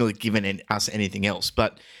haven't really given us anything else.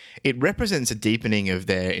 But it represents a deepening of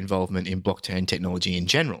their involvement in blockchain technology in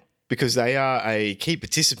general, because they are a key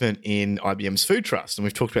participant in IBM's Food Trust. And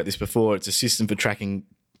we've talked about this before. It's a system for tracking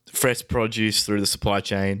fresh produce through the supply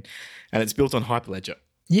chain, and it's built on Hyperledger.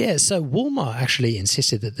 Yeah, so Walmart actually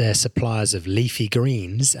insisted that their suppliers of leafy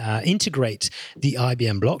greens integrate the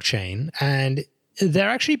IBM blockchain, and they're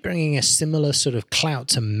actually bringing a similar sort of clout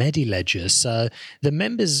to MediLedger. So the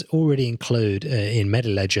members already include in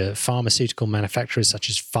MediLedger pharmaceutical manufacturers such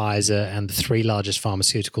as Pfizer and the three largest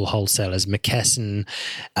pharmaceutical wholesalers, McKesson,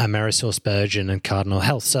 AmerisourceBergen, and Cardinal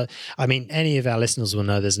Health. So, I mean, any of our listeners will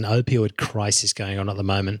know there's an opioid crisis going on at the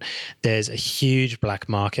moment. There's a huge black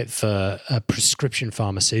market for prescription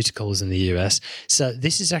pharmaceuticals in the US. So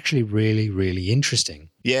this is actually really, really interesting.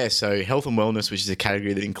 Yeah, so health and wellness, which is a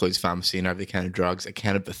category that includes pharmacy and over-the-counter drugs,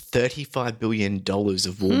 accounted for $35 billion of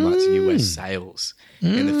Walmart's US sales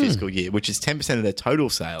in the fiscal year, which is 10% of their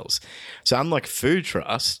total sales. So unlike Food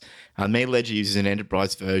Trust, MediLedger uses an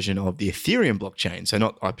enterprise version of the Ethereum blockchain, so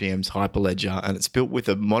not IBM's Hyperledger, and it's built with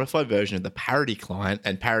a modified version of the Parity client.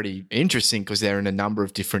 And Parity, interesting because they're in a number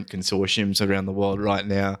of different consortiums around the world right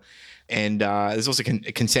now. And there's also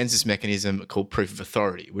a consensus mechanism called proof of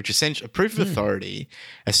authority, which essentially, a proof of authority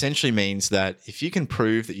essentially means that if you can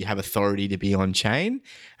prove that you have authority to be on chain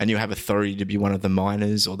and you have authority to be one of the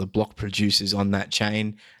miners or the block producers on that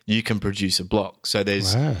chain, you can produce a block. So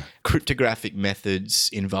there's cryptographic methods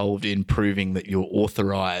involved in proving that you're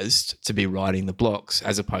authorized to be writing the blocks,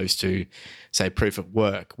 as opposed to, say, proof of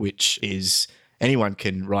work, which is anyone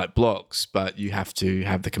can write blocks, but you have to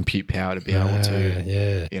have the compute power to be able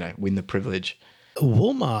to, win the privilege.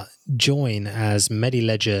 Walmart join as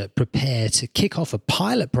MediLedger prepare to kick off a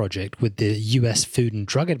pilot project with the US Food and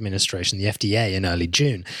Drug Administration, the FDA, in early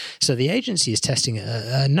June. So the agency is testing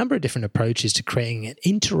a number of different approaches to creating an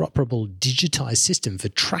interoperable digitized system for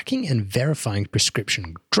tracking and verifying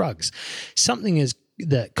prescription drugs, something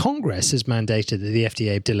that Congress has mandated that the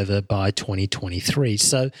FDA deliver by 2023.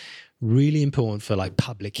 So really important for like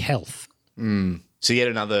public health. So yet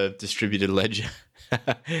another distributed ledger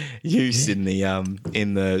use in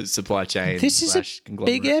the supply chain. This is a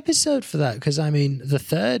big episode for that because, I mean, the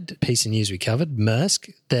third piece of news we covered,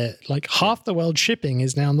 Maersk, that like half the world's shipping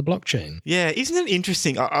is now on the blockchain. Yeah, isn't it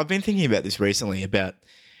interesting? I've been thinking about this recently about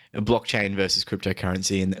blockchain versus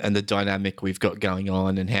cryptocurrency and the dynamic we've got going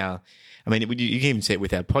on and how, I mean, you can even see it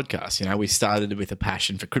with our podcast. You know, we started with a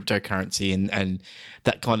passion for cryptocurrency and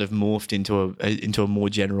that kind of morphed into a more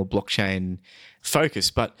general blockchain focus.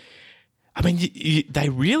 But I mean, they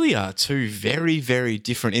really are two very, very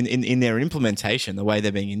different in their implementation, the way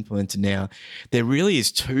they're being implemented now. There really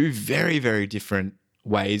is two very, very different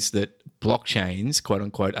ways that blockchains, quote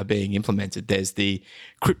unquote, are being implemented. There's the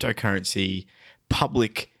cryptocurrency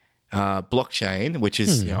public blockchain, which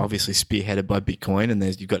is obviously spearheaded by Bitcoin, and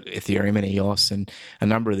you've got Ethereum and EOS and a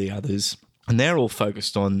number of the others, and they're all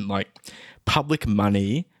focused on like public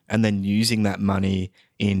money and then using that money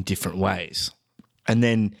in different ways. And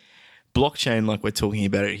then blockchain, like we're talking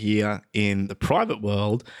about it here in the private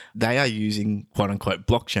world, they are using quote unquote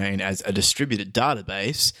blockchain as a distributed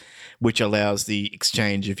database, which allows the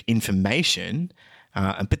exchange of information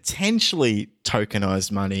and potentially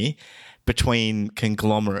tokenized money between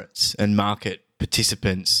conglomerates and market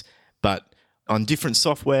participants, but on different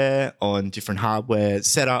software, on different hardware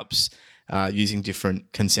setups, using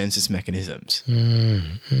different consensus mechanisms.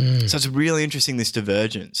 So it's really interesting, this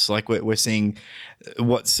divergence. Like we're seeing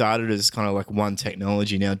what started as kind of like one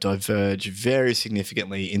technology now diverge very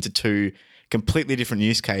significantly into two completely different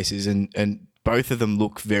use cases, and both of them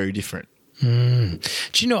look very different. Do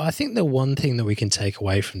you know, I think the one thing that we can take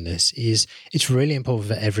away from this is it's really important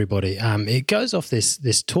for everybody. It goes off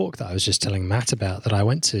this talk that I was just telling Matt about that I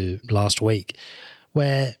went to last week,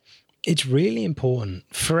 where it's really important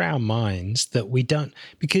for our minds that we don't,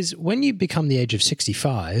 because when you become the age of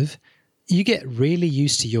 65, you get really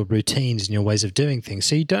used to your routines and your ways of doing things.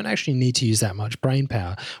 So you don't actually need to use that much brain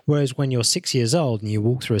power. Whereas when you're 6 years old and you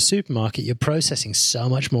walk through a supermarket, you're processing so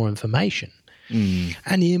much more information.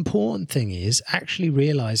 And the important thing is actually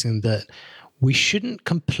realizing that we shouldn't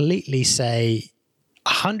completely say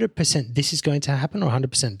 100% this is going to happen or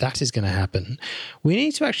 100% that is going to happen. We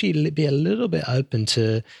need to actually be a little bit open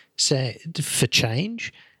to say for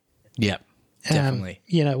change. Yeah, definitely.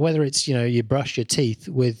 You know, whether it's, you know, you brush your teeth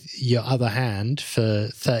with your other hand for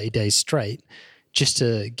 30 days straight just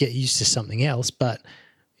to get used to something else. But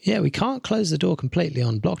yeah, we can't close the door completely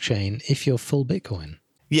on blockchain if you're full Bitcoin.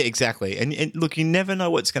 Yeah, exactly. And look, you never know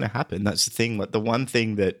what's going to happen. That's the thing. Like the one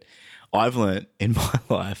thing that I've learned in my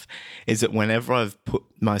life is that whenever I've put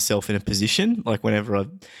myself in a position, like whenever I've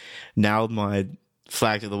nailed my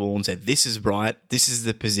flag to the wall and said, this is right, this is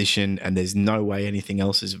the position, and there's no way anything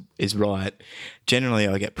else is right, generally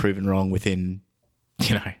I get proven wrong within,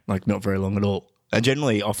 you know, like not very long at all. And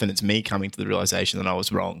generally, often it's me coming to the realization that I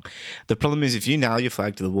was wrong. The problem is if you nail your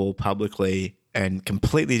flag to the wall publicly and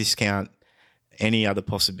completely discount any other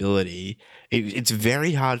possibility, it's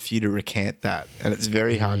very hard for you to recant that, and it's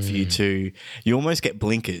very hard for you to. You almost get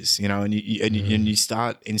blinkers, you know, and you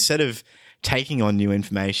start, instead of taking on new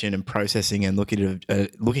information and processing and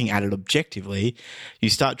looking at it objectively, you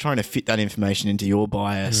start trying to fit that information into your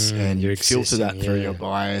bias and filter that through your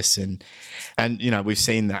bias, and you know, we've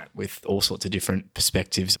seen that with all sorts of different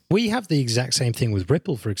perspectives. We have the exact same thing with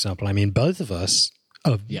Ripple, for example. I mean, both of us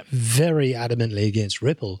are very adamantly against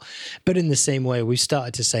Ripple, but in the same way we've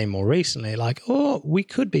started to say more recently, like, oh, we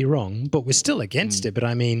could be wrong, but we're still against it. But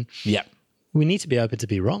I mean, we need to be open to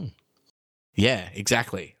be wrong. Yeah,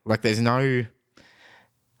 exactly. Like there's no,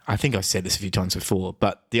 I think I've said this a few times before,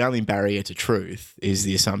 but the only barrier to truth is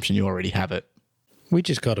the assumption you already have it. We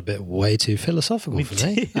just got a bit way too philosophical for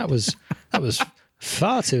me. That was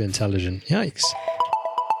far too intelligent. Yikes.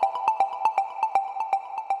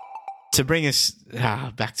 To bring us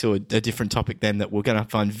back to a different topic then that we're going to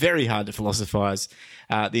find very hard to philosophize,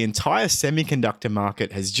 the entire semiconductor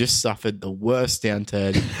market has just suffered the worst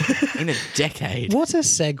downturn in a decade. What a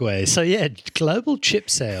segue. So yeah, global chip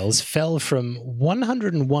sales fell from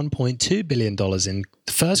 $101.2 billion in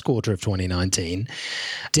the first quarter of 2019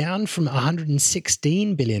 down from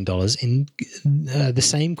 $116 billion in the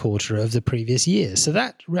same quarter of the previous year. So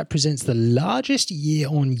that represents the largest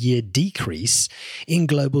year-on-year decrease in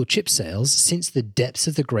global chip sales since the the depths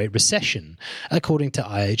of the Great Recession, according to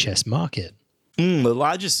IHS Markit. The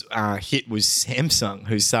largest hit was Samsung,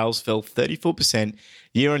 whose sales fell 34%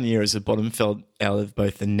 year on year as the bottom fell out of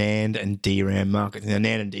both the NAND and DRAM markets. Now,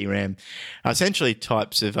 NAND and DRAM are essentially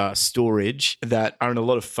types of storage that are in a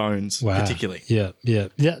lot of phones, particularly. Yeah.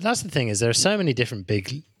 That's the thing, is there are so many different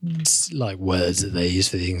big words that they use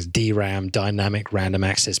for things. DRAM, dynamic random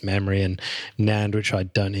access memory, and NAND, which I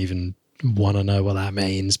don't even want to know what that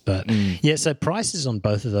means. But so prices on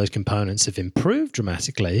both of those components have improved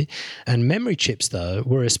dramatically, and memory chips, though,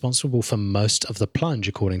 were responsible for most of the plunge,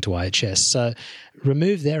 according to IHS. So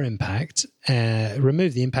remove the impact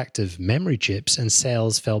of memory chips and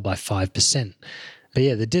sales fell by 5%.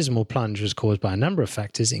 But the dismal plunge was caused by a number of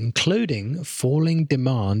factors, including falling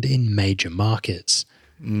demand in major markets.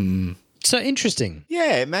 So interesting.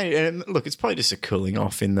 Yeah, man. Look, it's probably just a cooling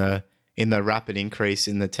off in the rapid increase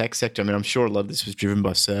in the tech sector. I mean, I'm sure a lot of this was driven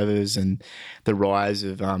by servers and the rise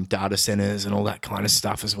of data centers and all that kind of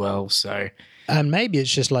stuff as well. So, and maybe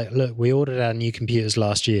it's just like, look, we ordered our new computers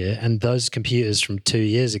last year, and those computers from 2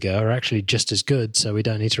 years ago are actually just as good, so we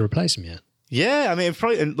don't need to replace them yet. Yeah, I mean,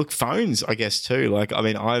 probably. And look, phones, I guess too. Like, I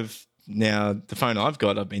mean, the phone I've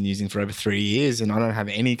got, I've been using for over 3 years, and I don't have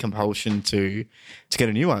any compulsion to get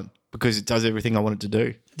a new one, because it does everything I want it to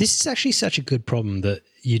do. This is actually such a good problem that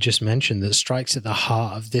you just mentioned that strikes at the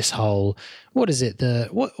heart of this whole, what is it?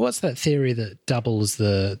 What's that theory that doubles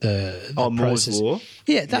the Moore's law?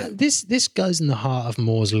 Yeah, this goes in the heart of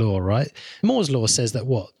Moore's law, right? Moore's law says that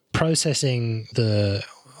processing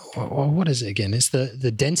what is it again? It's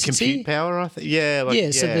the density? Compute power, I think.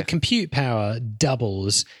 Yeah. So the compute power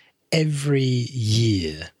doubles every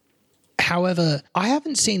year. However, I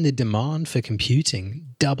haven't seen the demand for computing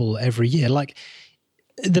double every year. Like,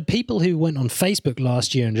 the people who went on Facebook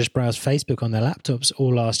last year and just browsed Facebook on their laptops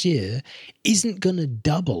all last year isn't going to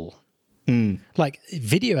double. Like,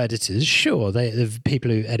 video editors, sure, the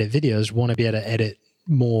people who edit videos want to be able to edit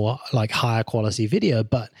more, like, higher quality video,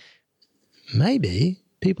 but maybe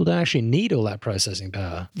people don't actually need all that processing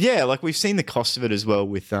power. Yeah, like, we've seen the cost of it as well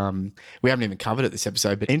with, we haven't even covered it this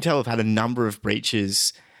episode, but Intel have had a number of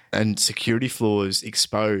breaches and security flaws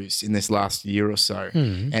exposed in this last year or so.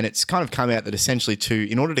 And it's kind of come out that essentially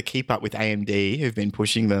in order to keep up with AMD, who've been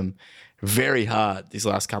pushing them very hard these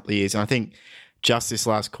last couple of years, and I think just this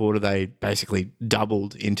last quarter they basically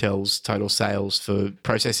doubled Intel's total sales for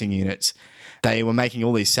processing units. They were making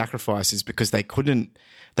all these sacrifices because they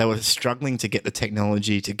were struggling to get the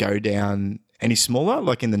technology to go down any smaller,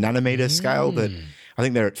 like in the nanometer scale that I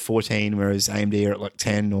think they're at 14, whereas AMD are at like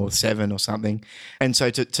 10 or 7 or something. And so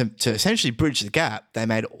to essentially bridge the gap, they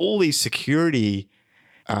made all these security,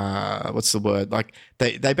 Like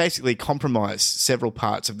they basically compromised several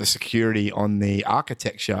parts of the security on the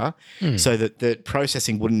architecture so that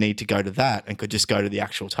processing wouldn't need to go to that and could just go to the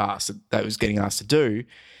actual task that was getting asked to do.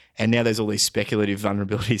 And now there's all these speculative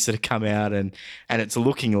vulnerabilities that have come out and it's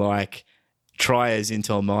looking like try as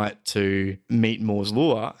Intel might to meet Moore's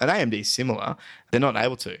law, and AMD is similar, they're not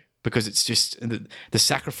able to because it's just the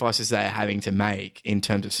sacrifices they are having to make in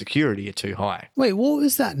terms of security are too high. Wait, what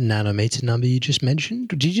was that nanometer number you just mentioned?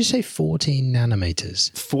 Did you say 14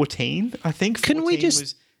 nanometers? 14, I think.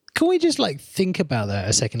 Can we just like think about that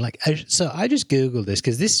a second? Like, so I just Googled this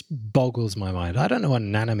because this boggles my mind. I don't know what a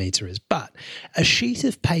nanometer is, but a sheet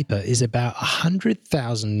of paper is about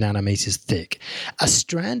 100,000 nanometers thick. A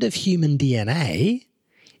strand of human DNA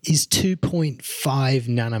is 2.5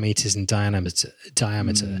 nanometers in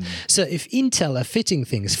diameter. So if Intel are fitting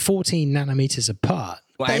things 14 nanometers apart,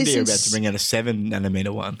 AMD are about to bring out a 7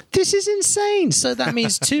 nanometer one. This is insane. So that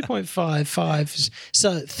means 2.55.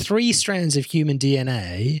 So 3 strands of human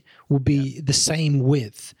DNA will be the same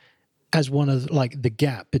width as one of like the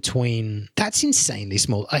gap between. That's insanely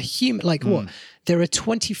small. A human, like what? There are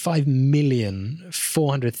 25,400,000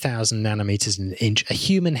 nanometers in an inch. A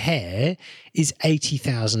human hair is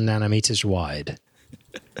 80,000 nanometers wide.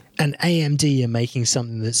 And AMD are making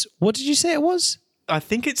something that's, what did you say it was? I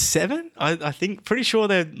think it's 7. I think pretty sure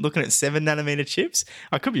they're looking at 7 nanometer chips.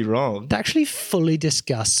 I could be wrong. That actually fully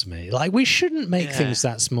disgusts me. Like, we shouldn't make things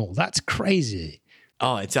that small. That's crazy.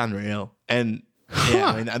 Oh, it's unreal. And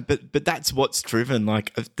I mean, but that's what's driven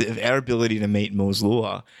like our ability to meet Moore's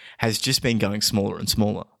law has just been going smaller and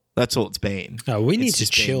smaller. That's all it's been. No, we need to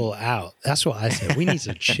chill out. That's what I said. We need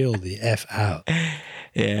to chill the F out.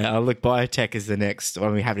 Yeah, look, biotech is the next.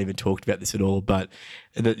 Well, we haven't even talked about this at all, but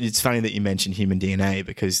it's funny that you mentioned human DNA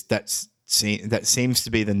because that seems to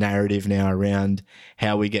be the narrative now around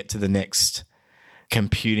how we get to the next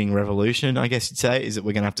computing revolution, I guess you'd say, is that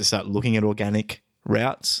we're going to have to start looking at organic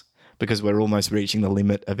routes because we're almost reaching the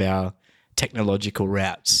limit of our technological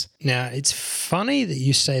routes. Now, it's funny that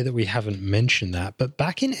you say that we haven't mentioned that, but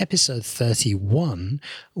back in episode 31,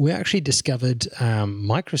 we actually discovered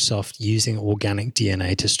Microsoft using organic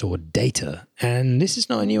DNA to store data. And this is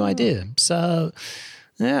not a new idea. So,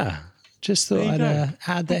 yeah, just thought I'd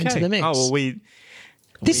add that into the mix. Oh, well,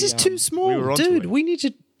 this is too small, dude. We need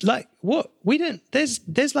to, like, what? We don't,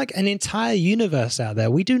 there's like an entire universe out there.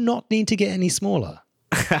 We do not need to get any smaller.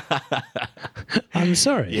 I'm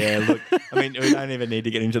sorry. Yeah, look, I mean, we don't even need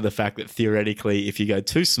to get into the fact that theoretically, if you go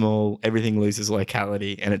too small, everything loses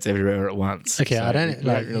locality and it's everywhere at once. Okay, so I don't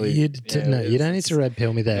like really. You don't need to red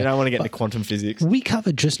pill me there. You don't want to get into quantum physics. We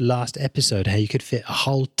covered just last episode how you could fit a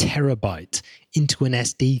whole terabyte into an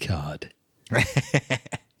SD card.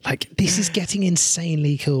 Like, this is getting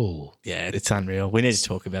insanely cool. Yeah, it's unreal. We need to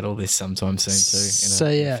talk about all this sometime soon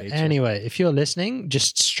too. Anyway, if you're listening,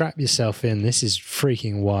 just strap yourself in. This is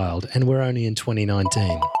freaking wild. And we're only in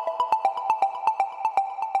 2019.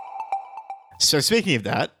 So speaking of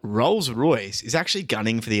that, Rolls-Royce is actually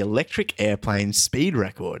gunning for the electric airplane speed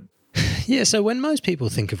record. Yeah, so when most people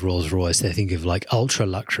think of Rolls-Royce, they think of like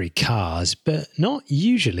ultra-luxury cars, but not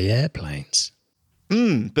usually airplanes.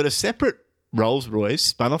 But a separate Rolls-Royce,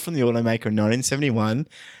 spun off from the automaker in 1971,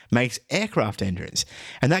 makes aircraft engines.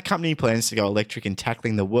 And that company plans to go electric in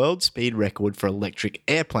tackling the world speed record for electric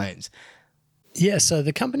airplanes. Yeah, so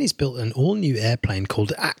the company's built an all-new airplane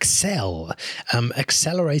called Accel,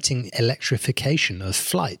 accelerating electrification of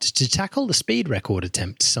flight to tackle the speed record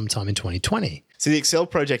attempt sometime in 2020. So the Accel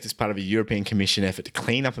project is part of a European Commission effort to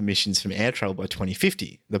clean up emissions from air travel by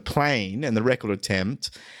 2050. The plane and the record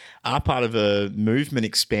attempt are part of a movement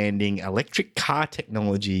expanding electric car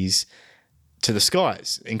technologies to the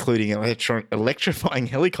skies, including electrifying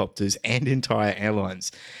helicopters and entire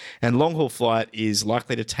airlines. And long-haul flight is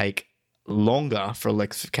likely to take longer for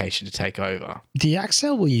electrification to take over. The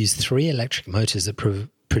Accel will use 3 electric motors that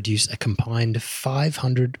produce a combined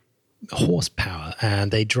 500 horsepower,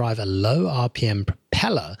 and they drive a low RPM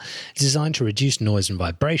propeller designed to reduce noise and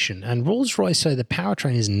vibration. And Rolls-Royce say the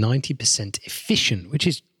powertrain is 90% efficient, which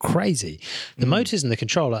is crazy. The motors and the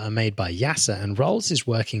controller are made by YASA, and Rolls is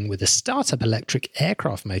working with a startup electric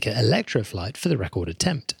aircraft maker, Electroflight, for the record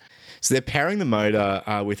attempt. So they're powering the motor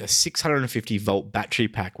with a 650-volt battery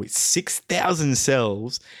pack with 6,000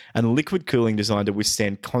 cells and liquid cooling designed to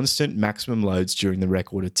withstand constant maximum loads during the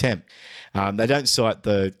record attempt. They don't cite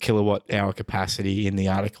the kilowatt-hour capacity in the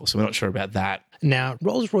article, so we're not sure about that. Now,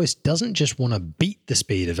 Rolls-Royce doesn't just want to beat the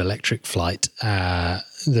speed of electric flight,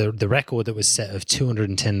 the record that was set of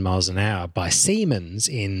 210 miles an hour by Siemens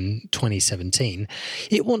in 2017.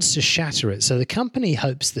 It wants to shatter it. So the company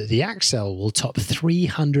hopes that the Accel will top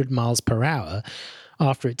 300 miles per hour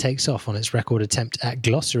after it takes off on its record attempt at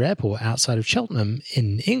Gloucester Airport outside of Cheltenham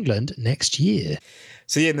in England next year.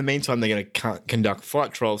 So yeah, in the meantime, they're going to conduct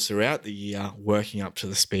flight trials throughout the year, working up to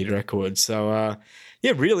the speed record. So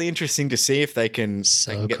yeah, really interesting to see if they can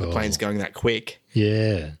get the planes going that quick.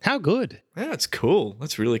 Yeah. How good. Yeah, that's cool.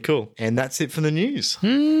 That's really cool. And that's it for the news.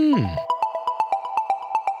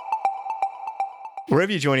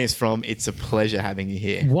 Wherever you're joining us from, it's a pleasure having you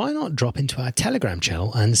here. Why not drop into our Telegram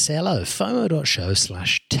channel and say hello,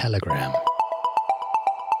 fomo.show/telegram.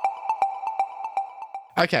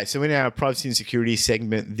 Okay, so in our privacy and security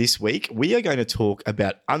segment this week, we are going to talk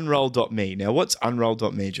about Unroll.me. Now, what's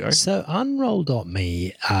Unroll.me, Joe? So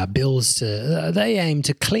Unroll.me they aim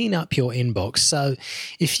to clean up your inbox. So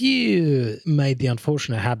if you made the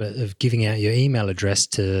unfortunate habit of giving out your email address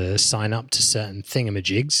to sign up to certain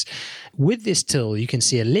thingamajigs, with this tool, you can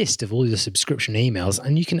see a list of all your subscription emails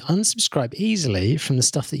and you can unsubscribe easily from the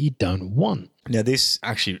stuff that you don't want. Now, this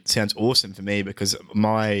actually sounds awesome for me because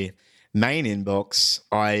my main inbox,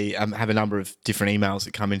 I have a number of different emails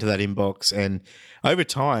that come into that inbox, and over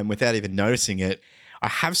time, without even noticing it, I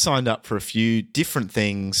have signed up for a few different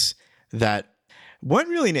things that weren't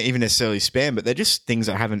really even necessarily spam, but they're just things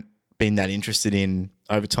I haven't been that interested in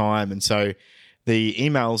over time. And so the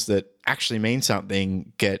emails that actually mean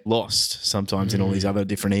something get lost sometimes in all these other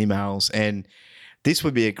different emails. And this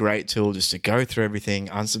would be a great tool just to go through everything,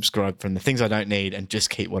 unsubscribe from the things I don't need, and just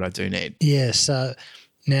keep what I do need. Yeah, so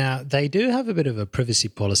now, they do have a bit of a privacy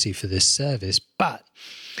policy for this service, but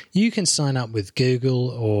you can sign up with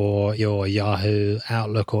Google or your Yahoo,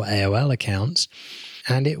 Outlook or AOL accounts,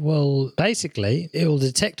 and it will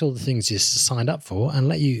detect all the things you signed up for and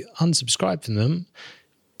let you unsubscribe from them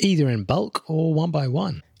either in bulk or one by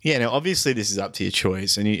one. Yeah, now obviously this is up to your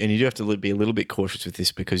choice, and you do have to be a little bit cautious with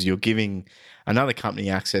this because you're giving another company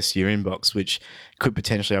access to your inbox, which could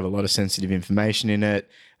potentially have a lot of sensitive information in it,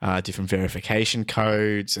 different verification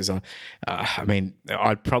codes.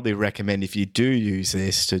 I'd probably recommend if you do use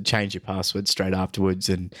this to change your password straight afterwards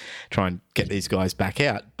and try and get these guys back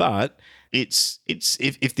out. But if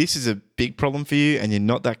this is a big problem for you and you're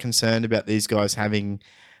not that concerned about these guys having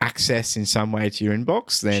access in some way to your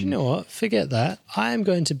inbox, then... You know what? Forget that. I am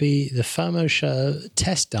going to be the FOMO Show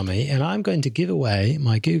test dummy, and I'm going to give away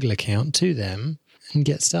my Google account to them and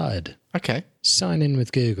get started. Okay. Sign in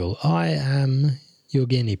with Google. I am your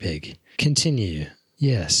guinea pig. Continue.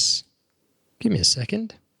 Yes. Give me a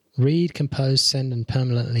second. Read, compose, send, and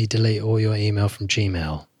permanently delete all your email from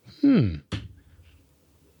Gmail.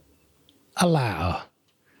 Allow.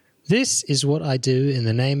 This is what I do in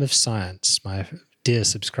the name of science, my dear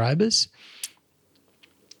subscribers.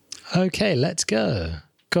 Okay, let's go.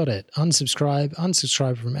 Got it.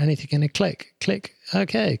 Unsubscribe from anything in a click. Click.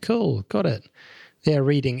 Okay, cool. Got it. They are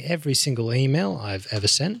reading every single email I've ever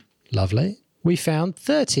sent. Lovely. We found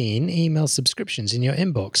 13 email subscriptions in your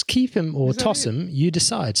inbox. Keep them or toss them. You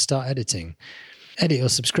decide. Start editing. Edit your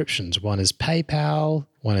subscriptions. One is PayPal,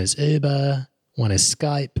 one is Uber, one is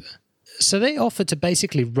Skype. So they offer to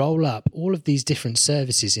basically roll up all of these different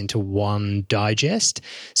services into one digest.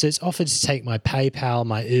 So it's offered to take my PayPal,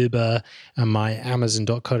 my Uber, and my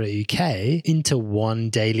Amazon.co.uk into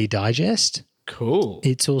one daily digest. Cool.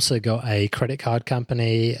 It's also got a credit card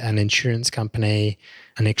company, an insurance company,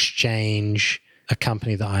 an exchange, a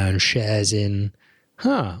company that I own shares in.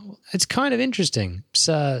 It's kind of interesting.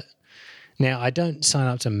 So now I don't sign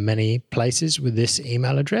up to many places with this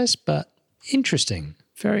email address, but interesting.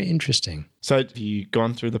 Very interesting. So have you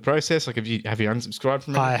gone through the process? Like, have you unsubscribed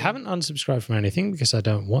from anything? I haven't unsubscribed from anything because I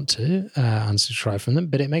don't want to unsubscribe from them,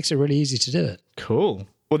 but it makes it really easy to do it. Cool.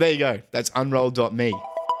 Well, there you go. That's unroll.me.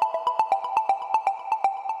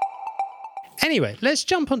 Anyway, let's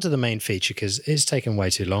jump onto the main feature because it's taken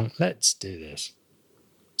way too long. Let's do this.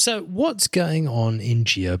 So what's going on in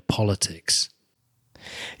geopolitics?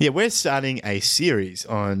 Yeah, we're starting a series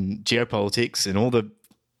on geopolitics and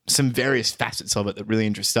some various facets of it that really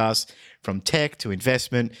interest us, from tech to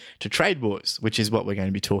investment to trade wars, which is what we're going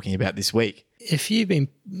to be talking about this week. If you've been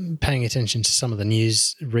paying attention to some of the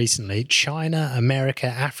news recently, China, America,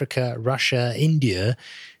 Africa, Russia, India,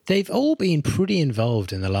 they've all been pretty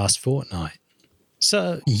involved in the last fortnight.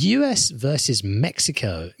 So US versus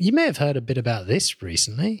Mexico. You may have heard a bit about this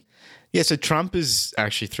recently. Yeah, so Trump has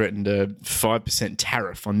actually threatened a 5%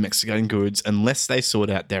 tariff on Mexican goods unless they sort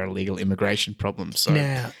out their illegal immigration problems. So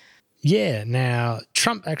Now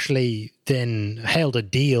Trump actually then hailed a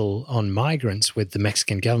deal on migrants with the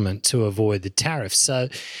Mexican government to avoid the tariffs. So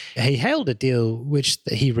he hailed a deal which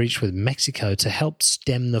he reached with Mexico to help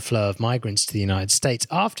stem the flow of migrants to the United States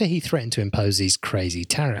after he threatened to impose these crazy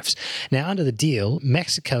tariffs. Now, under the deal,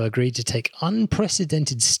 Mexico agreed to take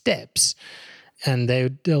unprecedented steps, and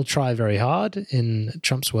they'll try very hard, in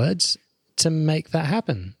Trump's words, to make that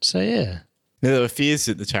happen. So, yeah. Now, there were fears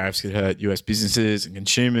that the tariffs could hurt US businesses and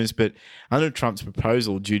consumers, but under Trump's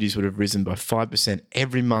proposal, duties would have risen by 5%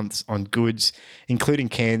 every month on goods, including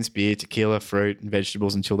cans, beer, tequila, fruit, and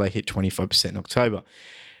vegetables until they hit 25% in October.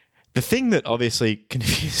 The thing that obviously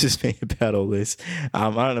confuses me about all this, I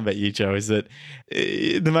don't know about you, Joe, is that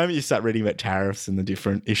the moment you start reading about tariffs and the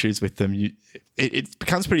different issues with them, it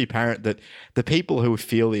becomes pretty apparent that the people who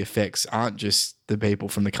feel the effects aren't just the people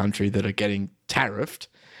from the country that are getting tariffed.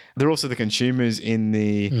 They're also the consumers in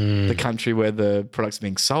the country where the products are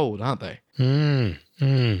being sold, aren't they?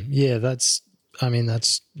 Yeah, that's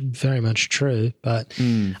very much true. But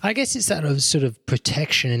I guess it's that sort of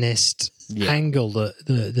protectionist angle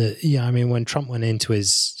that when Trump went into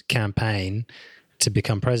his campaign to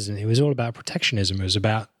become president, it was all about protectionism. It was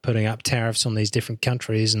about putting up tariffs on these different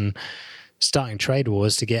countries and starting trade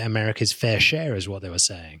wars to get America's fair share, is what they were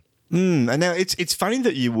saying. And now it's funny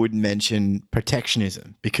that you would mention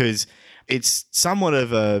protectionism, because it's somewhat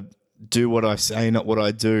of a do what I say, not what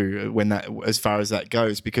I do as far as that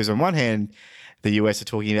goes. Because on one hand, the US are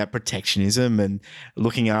talking about protectionism and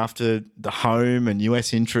looking after the home and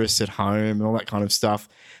US interests at home and all that kind of stuff.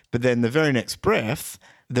 But then the very next breath,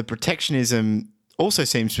 the protectionism also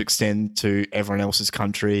seems to extend to everyone else's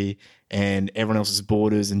country and everyone else's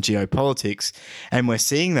borders and geopolitics. And we're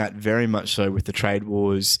seeing that very much so with the trade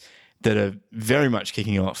wars that are very much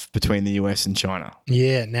kicking off between the US and China.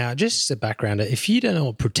 Yeah. Now, just as a backgrounder, if you don't know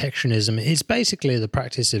what protectionism is, basically the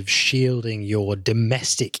practice of shielding your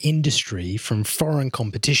domestic industry from foreign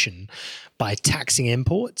competition by taxing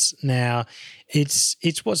imports. Now, it's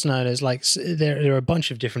what's known as like there are a bunch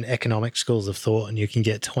of different economic schools of thought, and you can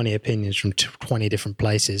get 20 opinions from 20 different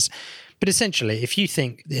places. But essentially, if you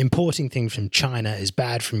think importing things from China is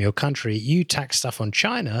bad from your country, you tax stuff on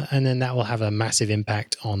China, and then that will have a massive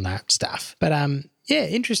impact on that stuff. But yeah,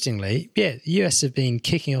 interestingly, the US have been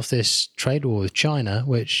kicking off this trade war with China,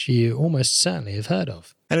 which you almost certainly have heard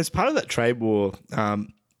of. And as part of that trade war,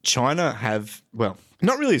 China have, well,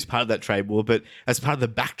 not really as part of that trade war, but as part of the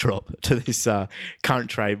backdrop to this current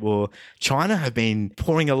trade war, China have been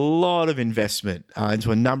pouring a lot of investment into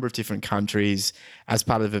a number of different countries as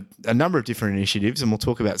part of a number of different initiatives, and we'll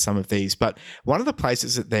talk about some of these. But one of the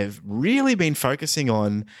places that they've really been focusing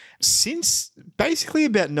on since basically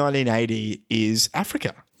about 1980 is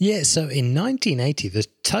Africa. Yeah, so in 1980, the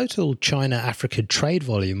total China-Africa trade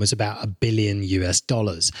volume was about $1 billion.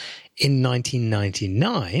 In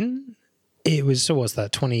 1999, it was, so what's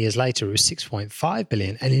that, 20 years later, it was 6.5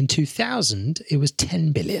 billion. And in 2000, it was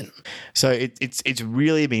 10 billion. So it's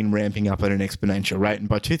really been ramping up at an exponential rate. And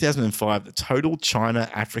by 2005, the total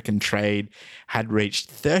China-African trade had reached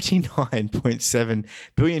 $39.7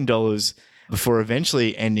 billion before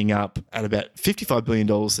eventually ending up at about $55 billion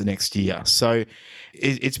the next year. So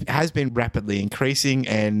it has been rapidly increasing.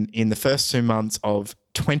 And in the first 2 months of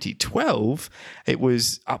 2012, it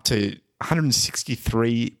was up to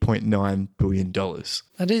 $163.9 billion.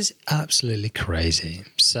 That is absolutely crazy.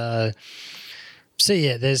 So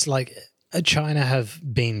yeah, there's like China have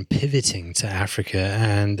been pivoting to Africa,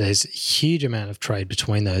 and there's a huge amount of trade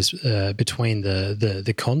between those between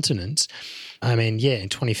the continents. I mean, yeah, in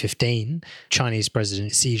 2015, Chinese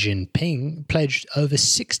President Xi Jinping pledged over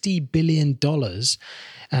 $60 billion in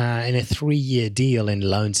a 3-year deal in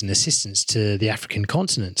loans and assistance to the African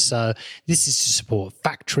continent. So this is to support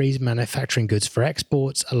factories, manufacturing goods for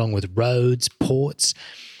exports, along with roads, ports.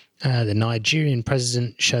 The Nigerian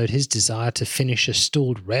president showed his desire to finish a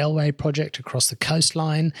stalled railway project across the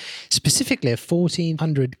coastline, specifically a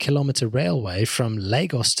 1,400-kilometre railway from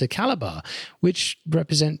Lagos to Calabar, which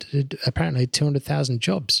represented apparently 200,000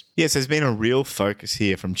 jobs. Yes, there's been a real focus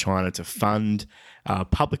here from China to fund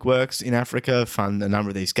public works in Africa, fund a number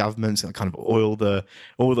of these governments, and kind of oil the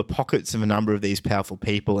pockets of a number of these powerful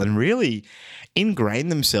people, and really ingrain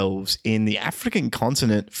themselves in the African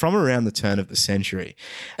continent from around the turn of the century.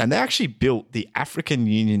 And they actually built the African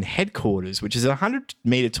Union headquarters, which is a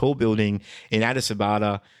 100-meter tall building in Addis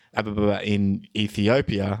Ababa in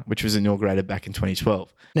Ethiopia, which was inaugurated back in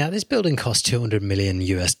 2012. Now, this building cost $200 million,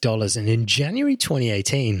 and in January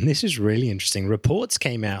 2018, this is really interesting, reports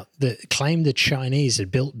came out that claimed the Chinese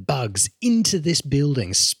had built bugs into this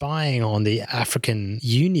building, spying on the African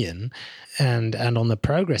Union and on the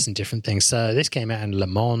progress and different things. So this came out in Le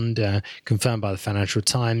Monde, confirmed by the Financial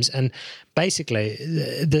Times, and basically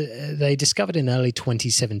they discovered in early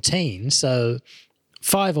 2017, so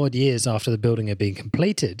 5 odd years after the building had been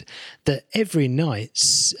completed, that every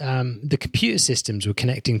night the computer systems were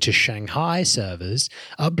connecting to Shanghai servers,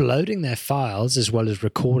 uploading their files as well as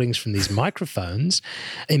recordings from these microphones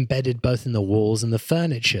embedded both in the walls and the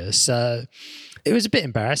furniture. So it was a bit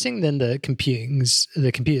embarrassing. Then the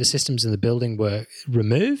computer systems in the building were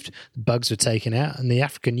removed, the bugs were taken out, and the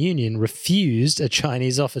African Union refused a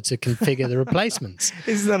Chinese offer to configure the replacements.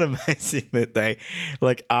 Isn't that amazing that they,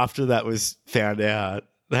 like, after that was found out,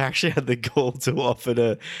 they actually had the gall to offer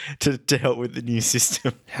to help with the new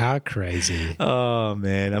system? How crazy. Oh,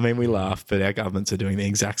 man. I mean, we laugh, but our governments are doing the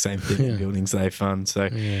exact same thing in buildings they fund. So,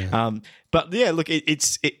 but yeah, look,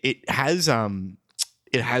 it has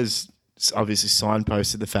obviously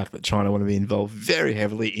signposted the fact that China want to be involved very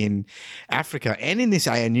heavily in Africa and in this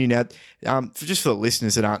ANU. Now, just for the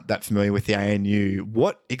listeners that aren't that familiar with the ANU,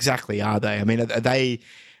 what exactly are they? I mean, are they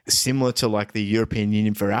similar to like the European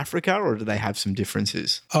Union for Africa, or do they have some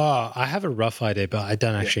differences? Oh, I have a rough idea, but I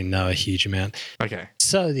don't actually know a huge amount. Okay.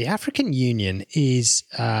 So the African Union is,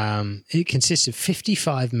 it consists of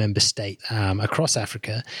 55 member states across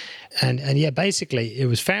Africa. And yeah, basically it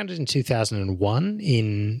was founded in 2001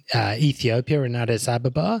 in Ethiopia in Addis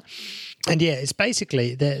Ababa. And yeah, it's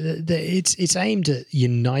basically, it's aimed at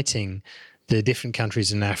uniting the different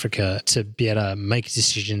countries in Africa to be able to make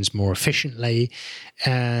decisions more efficiently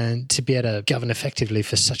and to be able to govern effectively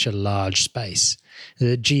for such a large space.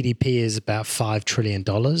 The GDP is about $5 trillion.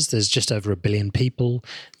 There's just over 1 billion people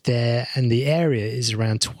there, and the area is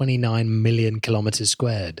around 29 million kilometers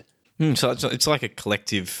squared. So it's like a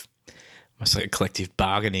collective, almost like a collective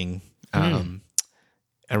bargaining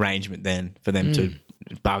arrangement then for them to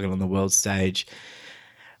bargain on the world stage.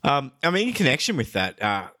 In connection with that,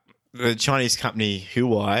 the Chinese company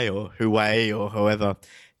Huawei or however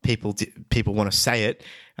people want to say it,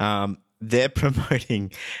 they're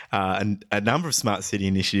promoting a number of smart city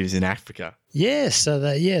initiatives in Africa. Yeah, so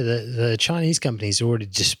the Chinese companies are already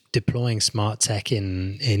just deploying smart tech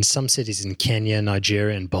in some cities in Kenya,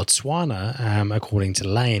 Nigeria, and Botswana, according to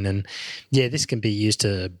Lane. And yeah, this can be used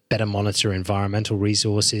to better monitor environmental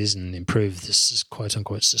resources and improve this quote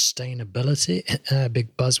unquote sustainability,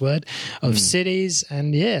 big buzzword, of cities.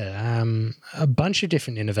 And a bunch of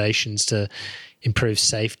different innovations to improve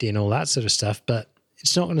safety and all that sort of stuff. But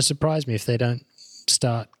it's not going to surprise me if they don't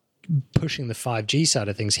start pushing the 5G side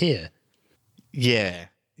of things here. Yeah,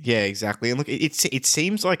 exactly. And look, it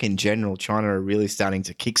seems like in general, China are really starting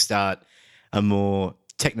to kickstart a more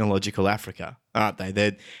technological Africa, aren't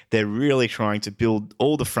they? They're really trying to build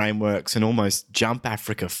all the frameworks and almost jump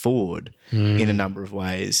Africa forward in a number of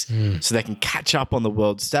ways so they can catch up on the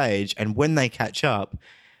world stage. And when they catch up,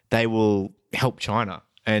 they will help China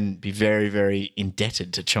and be very, very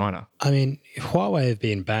indebted to China. I mean, Huawei have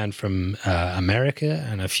been banned from America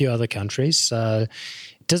and a few other countries, so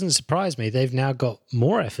it doesn't surprise me. They've now got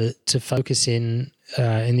more effort to focus in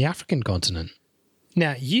the African continent.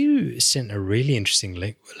 Now, you sent a really interesting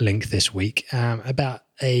link this week about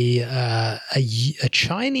a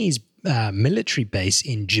Chinese military base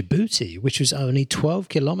in Djibouti, which was only 12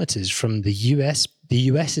 kilometers from the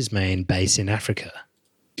US's main base in Africa.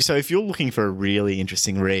 So if you're looking for a really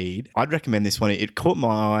interesting read, I'd recommend this one. It caught my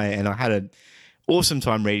eye and I had an awesome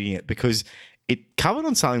time reading it because it covered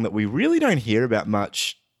on something that we really don't hear about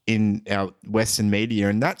much in our Western media,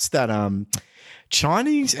 and that's that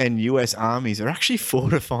Chinese and US armies are actually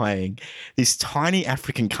fortifying this tiny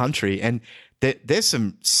African country, and there's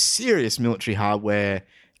some serious military hardware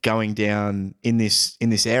going down in this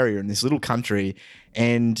area, in this little country,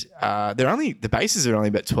 and the bases are only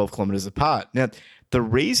about 12 kilometers apart. Now, the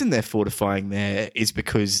reason they're fortifying there is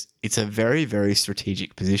because it's a very, very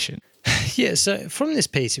strategic position. Yeah, so from this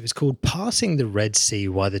piece, it was called Passing the Red Sea,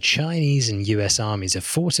 Why the Chinese and US armies are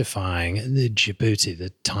fortifying the Djibouti,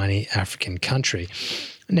 the tiny African country.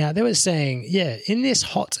 Now, they were saying, in this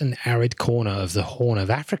hot and arid corner of the Horn of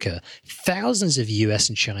Africa, thousands of US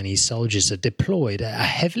and Chinese soldiers are deployed at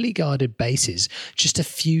heavily guarded bases just a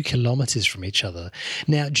few kilometers from each other.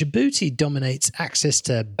 Now, Djibouti dominates access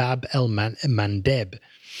to Bab el-Mandeb,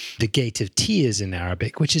 the Gate of Tears in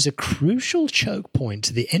Arabic, which is a crucial choke point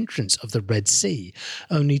to the entrance of the Red Sea,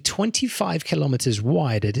 only 25 kilometers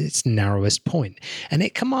wide at its narrowest point, and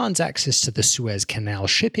it commands access to the Suez Canal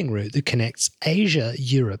shipping route that connects Asia,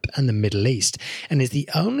 Europe, and the Middle East, and is the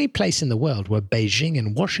only place in the world where Beijing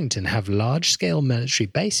and Washington have large-scale military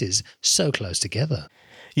bases so close together.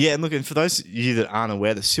 Yeah, and look, and for those of you that aren't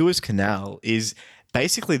aware, the Suez Canal is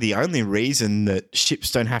basically the only reason that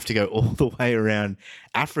ships don't have to go all the way around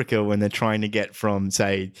Africa when they're trying to get from,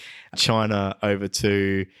 say, China over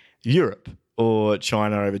to Europe or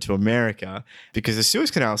China over to America, because the Suez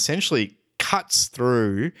Canal essentially cuts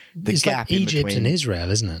through the gap like Egypt in between. and Israel,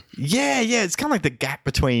 isn't it? Yeah. It's kind of like the gap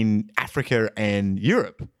between Africa and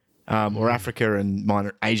Europe, or Africa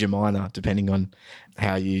and Asia Minor, depending on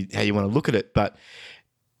how you want to look at it. But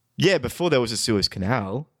yeah, before there was a Suez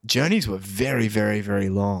Canal, journeys were very, very, very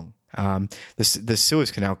long. The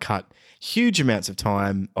Suez Canal cut huge amounts of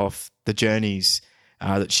time off the journeys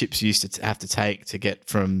that ships used to have to take to get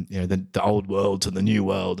from the old world to the new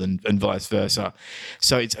world and vice versa.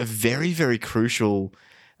 So it's a very, very crucial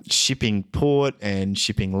shipping port and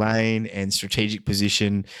shipping lane and strategic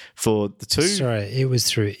position for the two. Sorry, it was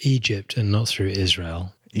through Egypt and not through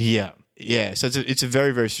Israel. Yeah. So it's a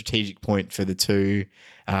very, very strategic point for the two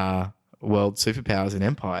world superpowers and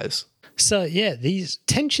empires. So, these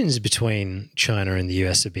tensions between China and the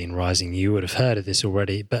US have been rising. You would have heard of this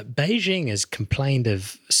already, but Beijing has complained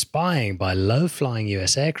of spying by low-flying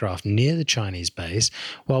US aircraft near the Chinese base,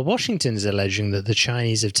 while Washington is alleging that the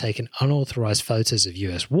Chinese have taken unauthorized photos of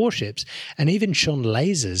US warships and even shone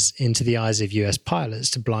lasers into the eyes of US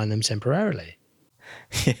pilots to blind them temporarily.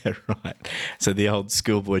 Yeah, right. So the old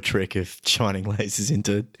schoolboy trick of shining lasers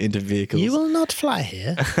into vehicles. You will not fly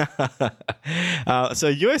here. So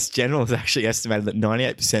US generals actually estimated that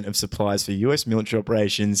 98% of supplies for US military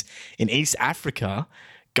operations in East Africa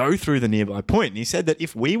go through the nearby point. And he said that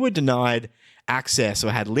if we were denied access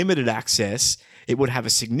or had limited access, it would have a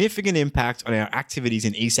significant impact on our activities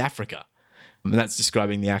in East Africa. And that's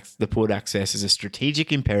describing the port access as a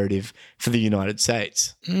strategic imperative for the United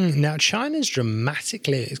States. Now, China's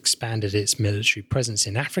dramatically expanded its military presence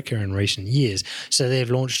in Africa in recent years. So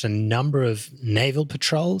they've launched a number of naval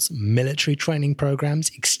patrols, military training programs,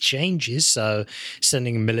 exchanges, so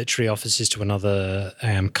sending military officers to another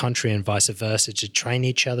country and vice versa to train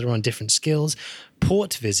each other on different skills,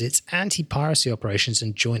 port visits, anti-piracy operations,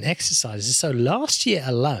 and joint exercises. So last year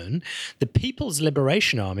alone, the People's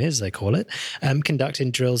Liberation Army, as they call it,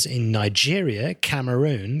 conducted drills in Nigeria,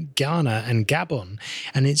 Cameroon, Ghana, and Gabon.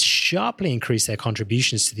 And it's sharply increased their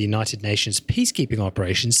contributions to the United Nations peacekeeping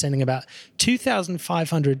operations, sending about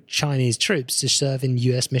 2,500 Chinese troops to serve in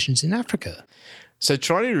US missions in Africa. So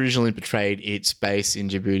China originally portrayed its base in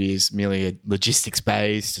Djibouti as merely a logistics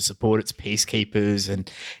base to support its peacekeepers and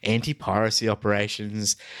anti-piracy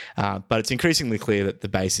operations, but it's increasingly clear that the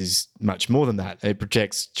base is much more than that. It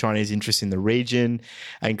projects Chinese interests in the region,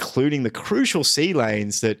 including the crucial sea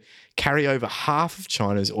lanes that carry over half of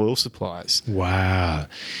China's oil supplies. Wow.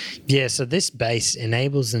 Yeah, so this base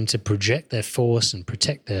enables them to project their force and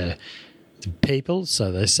protect their people,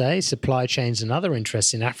 so they say, supply chains and other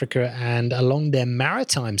interests in Africa and along their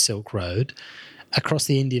maritime Silk Road across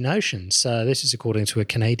the Indian Ocean. So this is according to a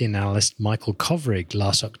Canadian analyst, Michael Kovrig,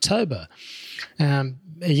 last October. And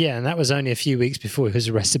that was only a few weeks before he was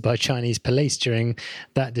arrested by Chinese police during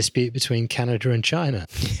that dispute between Canada and China.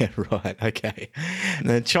 Yeah, right. Okay.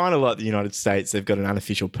 Now, China, like the United States, they've got an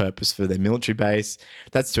unofficial purpose for their military base.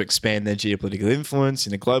 That's to expand their geopolitical influence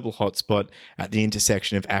in a global hotspot at the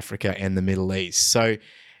intersection of Africa and the Middle East. So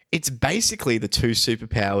it's basically the two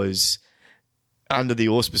superpowers under the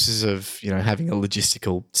auspices of, having a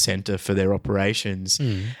logistical center for their operations,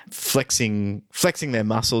 flexing their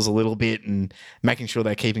muscles a little bit and making sure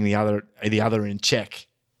they're keeping the other in check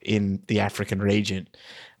in the African region.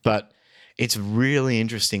 But it's really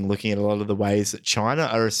interesting looking at a lot of the ways that China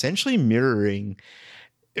are essentially mirroring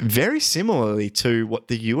very similarly to what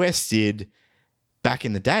the US did back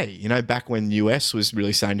in the day, back when the US was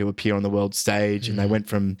really starting to appear on the world stage and they went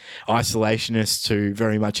from isolationists to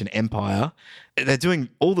very much an empire. They're doing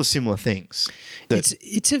all the similar things.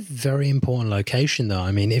 It's a very important location, though.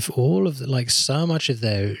 I mean, if all of so much of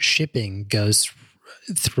their shipping goes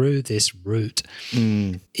through this route,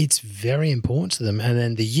 it's very important to them. And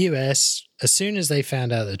then the US, as soon as they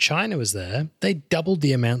found out that China was there, they doubled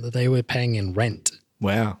the amount that they were paying in rent.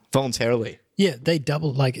 Wow. Voluntarily. Yeah, they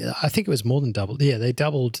doubled, I think it was more than doubled. Yeah, they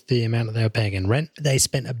doubled the amount that they were paying in rent. They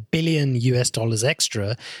spent $1 billion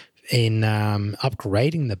extra in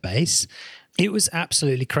upgrading the base. It was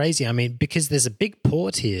absolutely crazy. I mean, because there's a big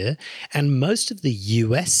port here and most of the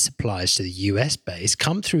US supplies to the US base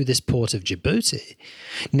come through this port of Djibouti.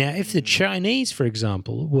 Now, if the Chinese, for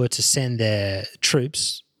example, were to send their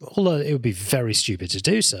troops, although it would be very stupid to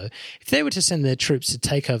do so, if they were to send their troops to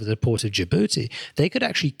take over the port of Djibouti, they could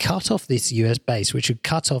actually cut off this US base, which would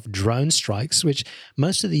cut off drone strikes, which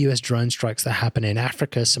most of the US drone strikes that happen in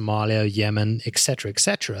Africa, Somalia, Yemen,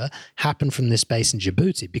 etc., happen from this base in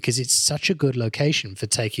Djibouti because it's such a good location for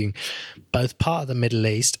taking both part of the Middle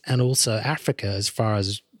East and also Africa as far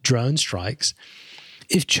as drone strikes.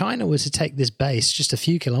 If China were to take this base just a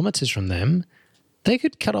few kilometers from them, they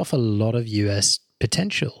could cut off a lot of US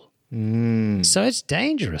potential. So it's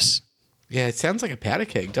dangerous. Yeah, it sounds like a powder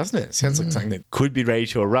keg, doesn't it? It sounds like something that could be ready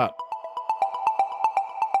to erupt.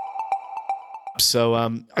 So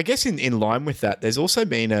I guess in line with that, there's also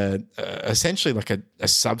been essentially a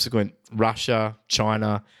subsequent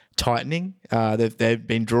Russia-China tightening. They've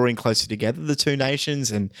been drawing closer together, the two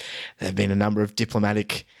nations, and there have been a number of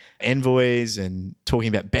diplomatic envoys and talking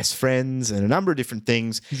about best friends and a number of different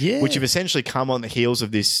things, which have essentially come on the heels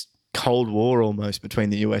of this Cold War almost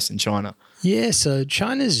between the US and China. Yeah, so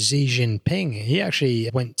China's Xi Jinping, he actually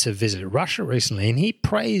went to visit Russia recently and he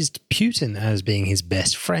praised Putin as being his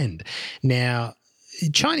best friend. Now,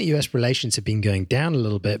 China-US relations have been going down a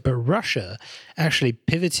little bit, but Russia actually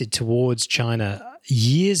pivoted towards China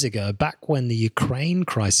years ago, back when the Ukraine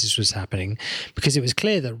crisis was happening, because it was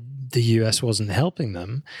clear that the US wasn't helping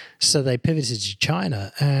them. So they pivoted to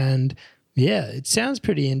China and, yeah, it sounds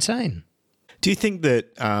pretty insane. Do you think that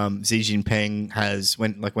Xi Jinping has,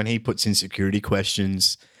 when he puts in security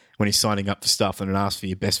questions, when he's signing up for stuff and it asks for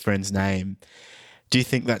your best friend's name, do you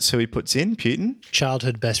think that's who he puts in, Putin?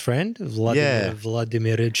 Childhood best friend,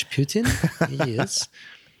 Vladimirovich Putin? Yes.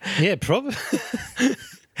 Yeah, probably.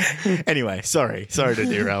 Anyway, sorry to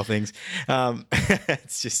derail things.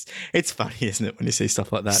 It's funny, isn't it, when you see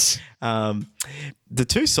stuff like that? The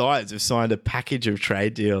two sides have signed a package of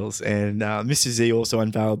trade deals, and Mr. Z also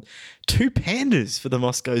unveiled 2 pandas for the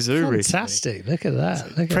Moscow Zoo recently. Fantastic. Look at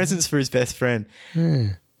that. Presents for his best friend.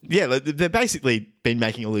 Yeah, they've basically been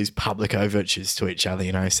making all these public overtures to each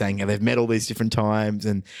other, saying they've met all these different times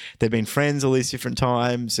and they've been friends all these different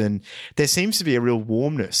times. And there seems to be a real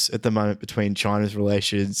warmness at the moment between China's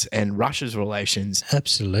relations and Russia's relations.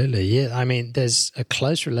 Absolutely, yeah. I mean, there's a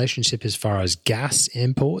close relationship as far as gas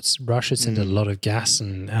imports. Russia sends a lot of gas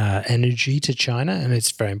and energy to China, and it's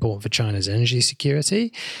very important for China's energy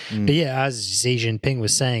security. But yeah, as Xi Jinping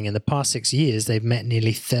was saying, in the past 6 years, they've met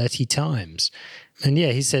nearly 30 times. And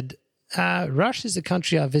yeah, he said, Russia is the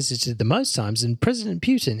country I've visited the most times, and President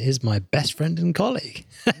Putin is my best friend and colleague.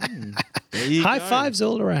 High fives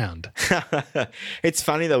all around. It's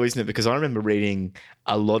funny though, isn't it? Because I remember reading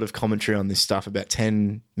a lot of commentary on this stuff about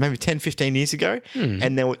 15 years ago.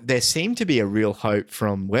 And there seemed to be a real hope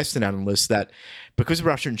from Western analysts that because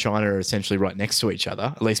Russia and China are essentially right next to each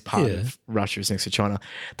other, at least part of Russia is next to China,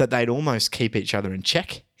 that they'd almost keep each other in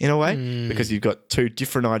check in a way because you've got two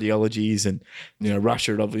different ideologies and,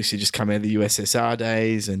 Russia had obviously just come out of the USSR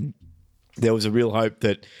days and there was a real hope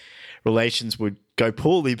that relations would go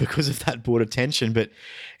poorly because of that border tension. But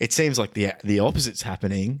it seems like the opposite's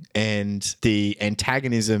happening and the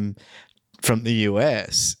antagonism from the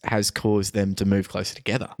US has caused them to move closer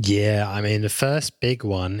together. Yeah, I mean, the first big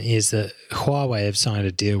one is that Huawei have signed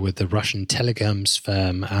a deal with the Russian telecoms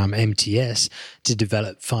firm MTS to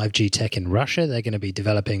develop 5G tech in Russia. They're going to be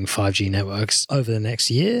developing 5G networks over the next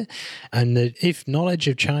year. And if knowledge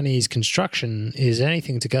of Chinese construction is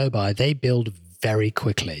anything to go by, they build very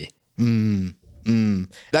quickly.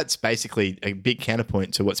 That's basically a big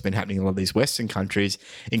counterpoint to what's been happening in a lot of these Western countries,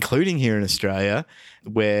 including here in Australia,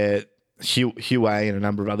 where Huawei and a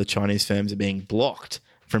number of other Chinese firms are being blocked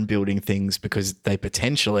from building things because they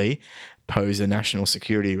potentially pose a national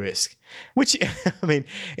security risk, which, I mean,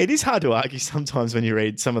 it is hard to argue sometimes when you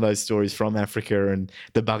read some of those stories from Africa and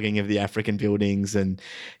the bugging of the African buildings and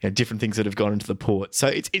different things that have gone into the port. So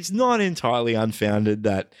it's not entirely unfounded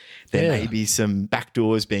that there may be some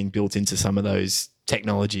backdoors being built into some of those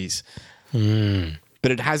technologies,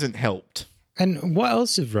 but it hasn't helped. And what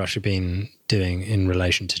else have Russia been doing in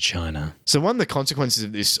relation to China? So one of the consequences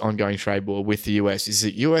of this ongoing trade war with the US is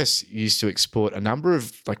that US used to export a number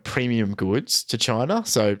of premium goods to China.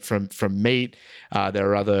 So from meat, there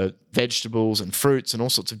are other vegetables and fruits and all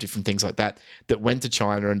sorts of different things like that went to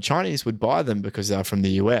China, and Chinese would buy them because they're from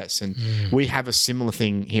the US. And we have a similar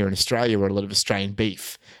thing here in Australia where a lot of Australian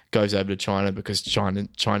beef goes over to China because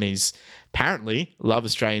Chinese apparently love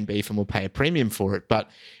Australian beef and will pay a premium for it. But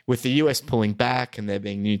with the US pulling back and there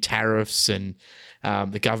being new tariffs and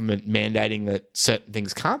the government mandating that certain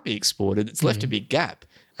things can't be exported, it's left a big gap.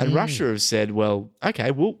 And Russia have said, well, okay,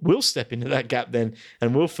 we'll step into that gap then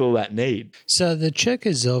and we'll fill that need. So the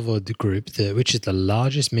Cherkizovod Group, which is the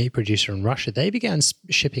largest meat producer in Russia, they began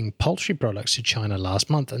shipping poultry products to China last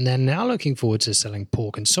month, and they're now looking forward to selling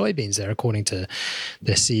pork and soybeans there, according to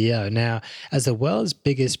their CEO. Now, as the world's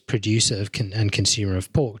biggest producer and consumer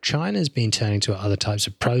of pork, China's been turning to other types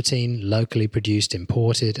of protein, locally produced,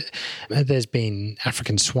 imported. There's been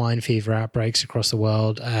African swine fever outbreaks across the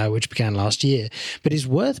world, which began last year. But it's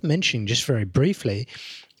worth mentioning just very briefly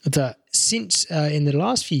that since in the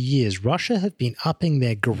last few years, Russia have been upping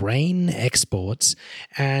their grain exports,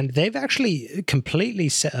 and they've actually completely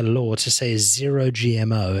set a law to say zero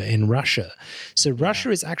GMO in Russia. So Russia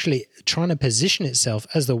is actually trying to position itself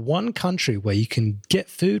as the one country where you can get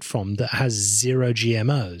food from that has zero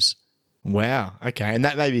GMOs. Wow. Okay. And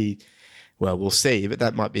that may be, well, we'll see, but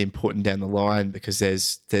that might be important down the line because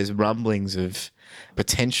there's rumblings of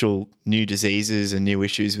potential new diseases and new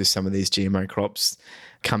issues with some of these GMO crops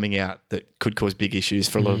coming out that could cause big issues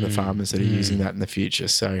for a lot of the farmers that are using that in the future.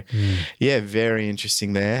 So, yeah, very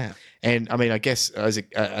interesting there. And I mean, I guess as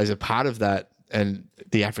a part of that and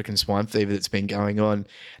the African swine fever that's been going on,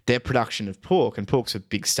 their production of pork, and pork's a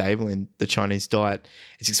big staple in the Chinese diet,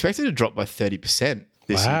 is expected to drop by 30%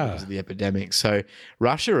 this year because of the epidemic. So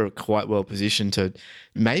Russia are quite well positioned to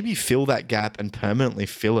maybe fill that gap and permanently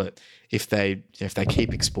fill it if they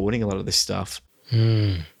keep exporting a lot of this stuff.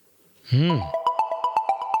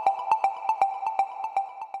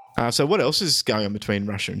 So what else is going on between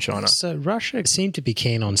Russia and China? So Russia seemed to be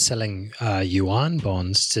keen on selling yuan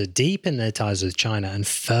bonds to deepen their ties with China and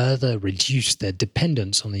further reduce their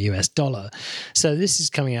dependence on the US dollar. So this is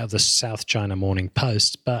coming out of the South China Morning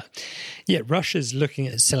Post. But yeah, Russia's looking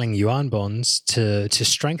at selling yuan bonds to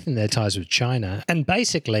strengthen their ties with China. And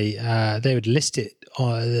basically, they would list it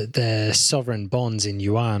their sovereign bonds in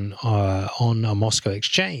yuan on a Moscow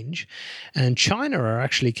exchange. And China are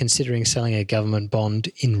actually considering selling a government bond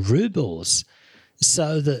in rubles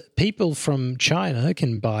so that people from China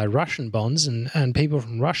can buy Russian bonds and people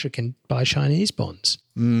from Russia can buy Chinese bonds.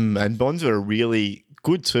 And bonds are a really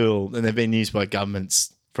good tool, and they've been used by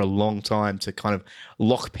governments for a long time to kind of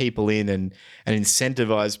lock people in and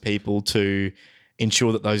incentivize people to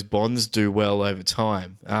ensure that those bonds do well over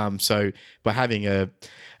time. So by having a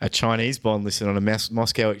Chinese bond listed on a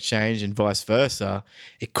Moscow exchange and vice versa,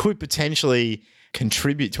 it could potentially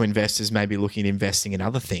contribute to investors maybe looking at investing in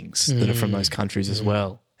other things that are from those countries as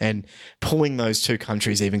well, and pulling those two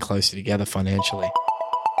countries even closer together financially.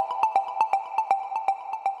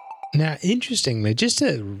 Now, interestingly, just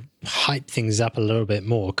to hype things up a little bit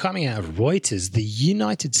more, coming out of Reuters, the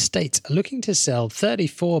United States are looking to sell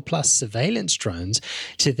 34 plus surveillance drones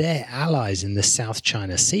to their allies in the South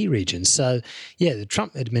China Sea region. So, yeah, the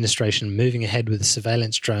Trump administration moving ahead with the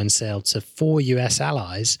surveillance drone sale to 4 US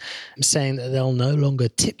allies, saying that they'll no longer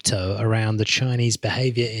tiptoe around the Chinese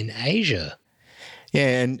behavior in Asia.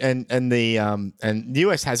 Yeah, and the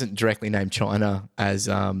US hasn't directly named China as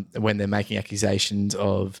when they're making accusations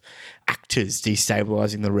of actors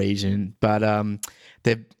destabilizing the region, but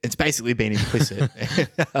it's basically been implicit.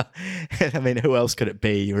 I mean, who else could it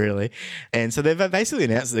be, really? And so they've basically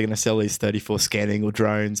announced that they're going to sell these 34 scanning eagle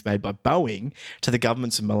drones made by Boeing to the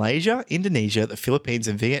governments of Malaysia, Indonesia, the Philippines,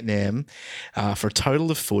 and Vietnam for a total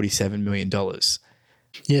of $47 million.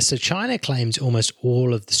 Yeah, so China claims almost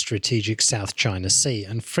all of the strategic South China Sea,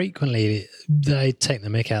 and frequently they take the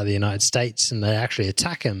mick out of the United States and they actually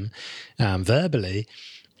attack them verbally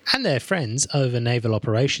and their friends over naval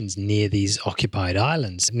operations near these occupied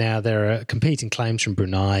islands. Now, there are competing claims from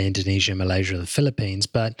Brunei, Indonesia, Malaysia, and the Philippines,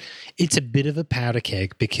 but it's a bit of a powder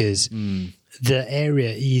keg because the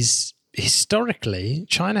area is historically,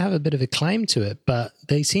 China have a bit of a claim to it, but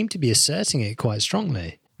they seem to be asserting it quite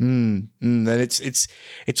strongly. And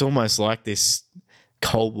it's almost like this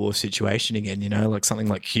Cold War situation again, like something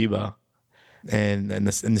like Cuba, and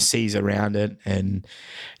the seas around it, and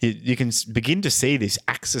you can begin to see this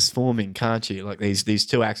axis forming, can't you? Like these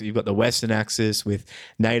two axes. You've got the Western axis with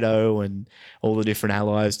NATO and all the different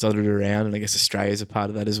allies dotted around, and I guess Australia's a part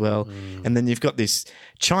of that as well. And then you've got this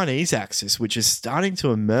Chinese axis, which is starting to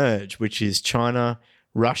emerge, which is China,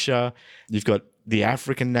 Russia. You've got the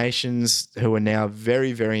African nations who are now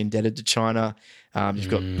very, very indebted to China. You've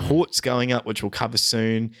got ports going up, which we'll cover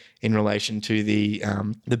soon in relation to the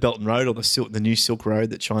Belt and Road or the new Silk Road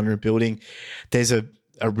that China are building. There's a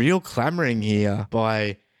real clamoring here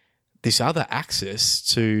by this other axis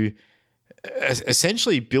to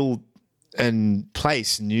essentially build and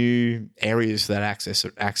place new areas for that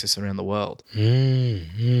access around the world.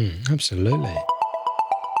 Absolutely.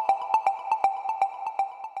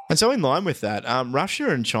 And so in line with that, Russia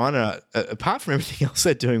and China, apart from everything else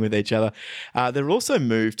they're doing with each other, they've also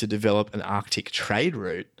moved to develop an Arctic trade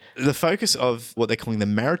route. The focus of what they're calling the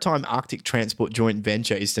Maritime Arctic Transport Joint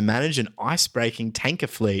Venture is to manage an ice-breaking tanker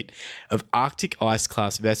fleet of Arctic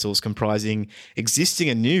ice-class vessels comprising existing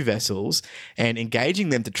and new vessels and engaging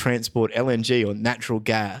them to transport LNG or natural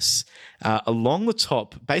gas along the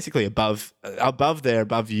top, basically above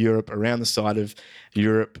Europe, around the side of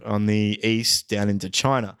Europe on the east, down into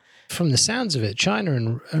China. From the sounds of it,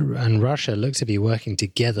 China and Russia look to be working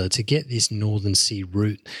together to get this Northern Sea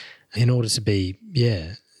route in order to be,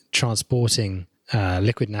 transporting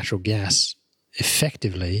liquid natural gas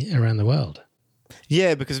effectively around the world.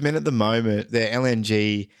 Yeah, because at the moment, their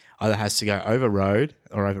LNG either has to go over road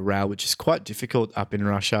or over rail, which is quite difficult up in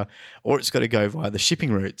Russia, or it's got to go via the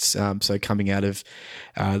shipping routes. So coming out of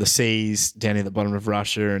the seas down in the bottom of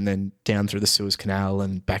Russia and then down through the Suez Canal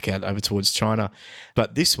and back out over towards China.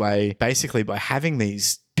 But this way, basically by having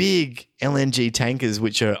these big LNG tankers,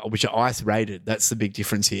 which are ice rated. That's the big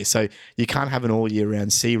difference here. So you can't have an all year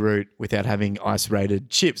round sea route without having ice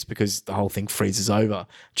rated ships because the whole thing freezes over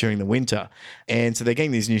during the winter. And so they're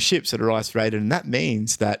getting these new ships that are ice rated, and that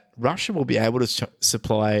means that Russia will be able to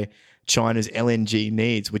supply China's LNG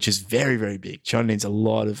needs, which is very, very big. China needs a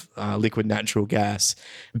lot of liquid natural gas,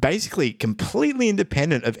 basically completely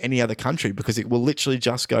independent of any other country because it will literally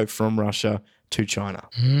just go from Russia to China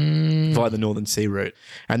via the Northern Sea route.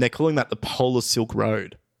 And they're calling that the Polar Silk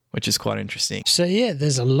Road, which is quite interesting. So, yeah,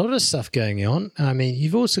 there's a lot of stuff going on. I mean,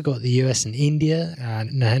 you've also got the US and India.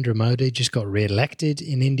 Narendra Modi just got re-elected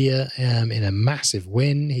in India in a massive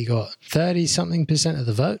win. He got 30-something% of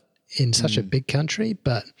the vote in such a big country.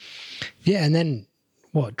 But, yeah, and then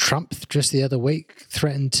Trump just the other week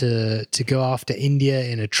threatened to go after India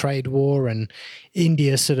in a trade war, and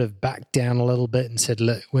India sort of backed down a little bit and said,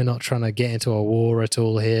 look, we're not trying to get into a war at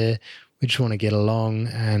all here. We just want to get along.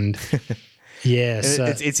 And yeah, so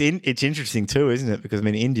it's interesting too, isn't it? Because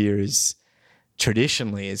India is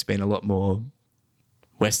traditionally has been a lot more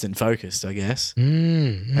Western focused, I guess.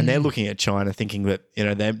 And they're looking at China thinking that,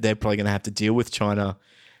 they're probably going to have to deal with China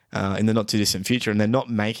in the not too distant future, and they're not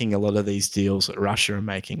making a lot of these deals that Russia are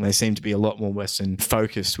making. They seem to be a lot more Western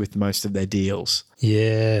focused with most of their deals.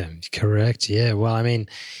 Yeah, correct. Yeah. Well, I mean,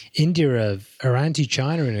 India are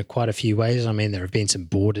anti-China in quite a few ways. I mean, there have been some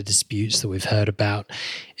border disputes that we've heard about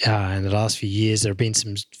in the last few years. There have been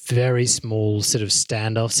some very small sort of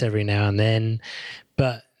standoffs every now and then,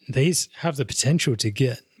 but these have the potential to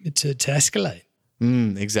escalate.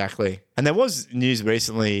 Exactly. And there was news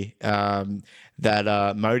recently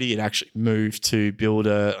that Modi had actually moved to build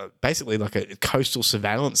basically like a coastal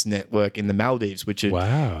surveillance network in the Maldives, which is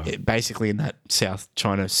basically in that South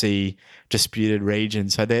China Sea disputed region.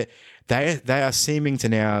 So they are seeming to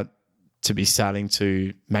now to be starting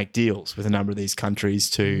to make deals with a number of these countries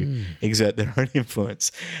to exert their own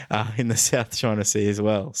influence in the South China Sea as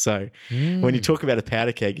well. So when you talk about a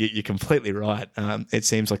powder keg, you're completely right. It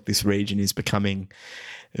seems like this region is becoming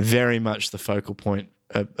very much the focal point,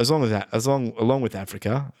 along with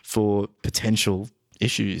Africa, for potential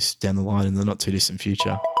issues down the line in the not too distant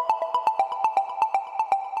future.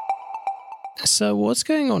 So what's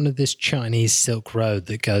going on with this Chinese Silk Road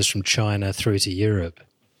that goes from China through to Europe?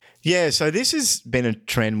 Yeah, so this has been a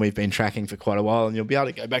trend we've been tracking for quite a while, and you'll be able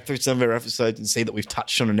to go back through some of our episodes and see that we've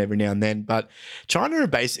touched on it every now and then. But China are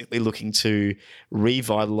basically looking to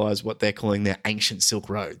revitalize what they're calling their ancient Silk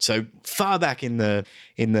Road. So far back in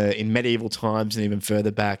medieval times and even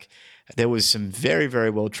further back, there was some very,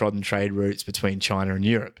 very well-trodden trade routes between China and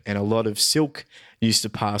Europe, and a lot of silk used to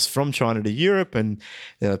pass from China to Europe, and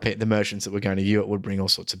the merchants that were going to Europe would bring all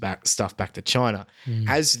sorts of stuff back to China.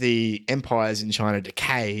 As the empires in China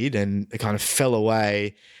decayed and they kind of fell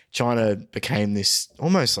away, China became this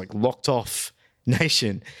almost like locked off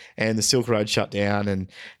nation, and the Silk Road shut down, and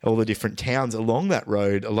all the different towns along that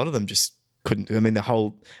road, a lot of them just couldn't. I mean, the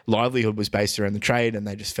whole livelihood was based around the trade, and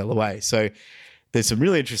they just fell away. So there's some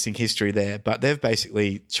really interesting history there, but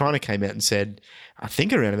China came out and said, I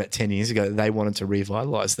think around about 10 years ago, that they wanted to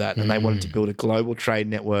revitalise that, and they wanted to build a global trade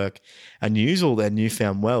network and use all their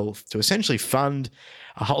newfound wealth to essentially fund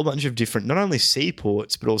a whole bunch of different, not only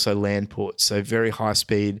seaports, but also land ports. So very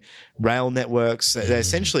high-speed rail networks. They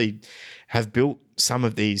essentially have built some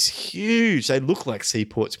of these huge, they look like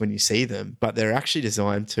seaports when you see them, but they're actually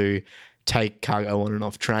designed to take cargo on and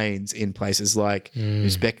off trains in places like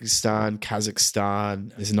Uzbekistan,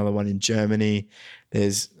 Kazakhstan. There's another one in Germany.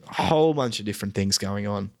 There's a whole bunch of different things going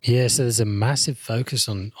on. Yeah, so there's a massive focus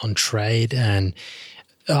on trade, and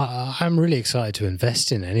I'm really excited to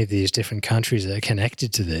invest in any of these different countries that are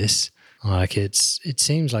connected to this. Like it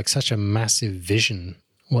seems like such a massive vision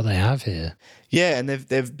what they have here. Yeah, and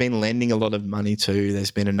they've been lending a lot of money too.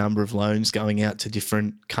 There's been a number of loans going out to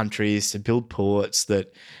different countries to build ports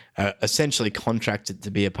that are essentially contracted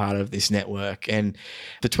to be a part of this network. And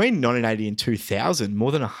between 1980 and 2000,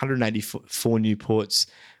 more than 184 new ports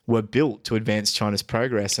were built to advance China's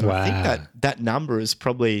progress. And I think that number has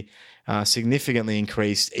probably significantly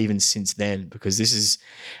increased even since then, because this is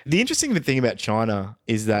the interesting thing about China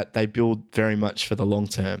is that they build very much for the long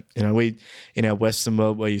term. You know, we in our Western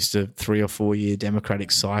world, we're used to 3 or 4 year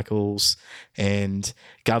democratic cycles, and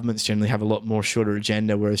governments generally have a lot more shorter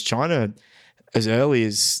agenda, whereas China, as early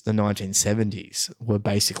as the 1970s, were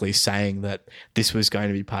basically saying that this was going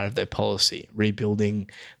to be part of their policy, rebuilding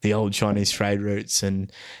the old Chinese trade routes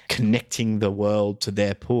and connecting the world to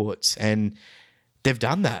their ports. And they've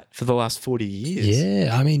done that for the last 40 years.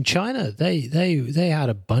 Yeah, I mean, China, they had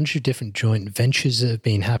a bunch of different joint ventures that have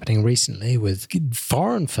been happening recently with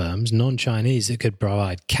foreign firms, non-Chinese, that could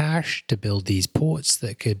provide cash to build these ports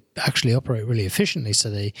that could actually operate really efficiently.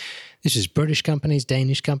 So this is British companies,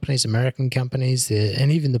 Danish companies, American companies,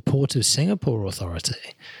 and even the Port of Singapore Authority,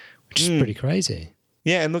 which is pretty crazy.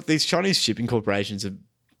 Yeah, and look, these Chinese shipping corporations have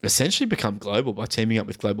essentially become global by teaming up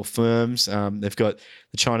with global firms. They've got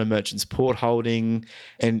the China Merchants Port Holding,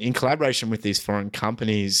 and in collaboration with these foreign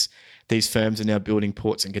companies, these firms are now building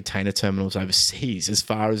ports and container terminals overseas as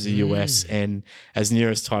far as the US and as near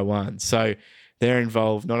as Taiwan. So they're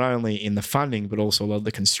involved not only in the funding, but also a lot of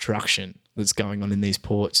the construction that's going on in these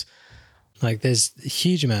ports. Like there's a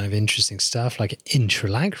huge amount of interesting stuff. Like in Sri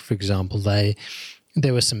Lanka, for example,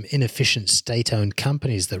 there were some inefficient state-owned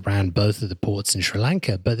companies that ran both of the ports in Sri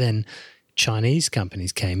Lanka, but then Chinese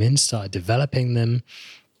companies came in, started developing them.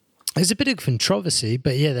 There's a bit of controversy,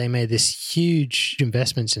 but yeah, they made this huge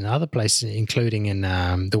investments in other places, including in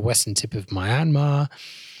the western tip of Myanmar.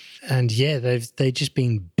 And yeah, they've just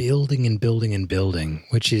been building and building and building,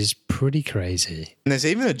 which is pretty crazy. And there's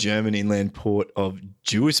even a German inland port of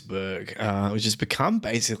Duisburg, which has become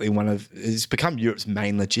basically it's become Europe's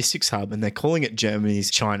main logistics hub, and they're calling it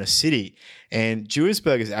Germany's China City. And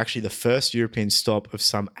Duisburg is actually the first European stop of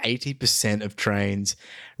some 80% of trains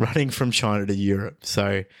running from China to Europe.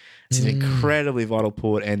 So it's an incredibly vital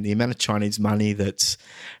port, and the amount of Chinese money that's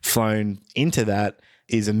flown into that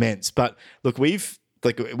is immense. But look, we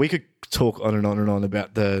could talk on and on and on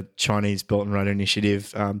about the Chinese Belt and Road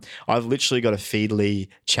Initiative. I've literally got a Feedly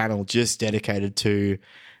channel just dedicated to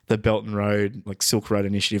the Belt and Road, like Silk Road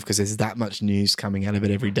Initiative, because there's that much news coming out of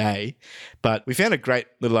it every day. But we found a great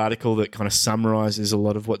little article that kind of summarizes a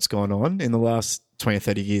lot of what's gone on in the last 20 or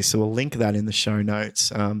 30 years. So we'll link that in the show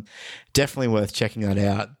notes. Definitely worth checking that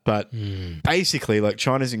out. But basically, like,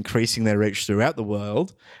 China's increasing their reach throughout the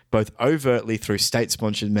world, both overtly through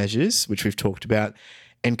state-sponsored measures, which we've talked about,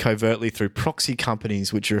 and covertly through proxy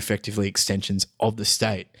companies, which are effectively extensions of the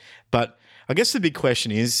state. But I guess the big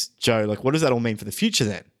question is, Joe, like, what does that all mean for the future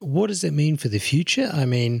then? What does it mean for the future? I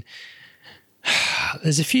mean,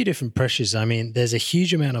 there's a few different pressures. I mean, there's a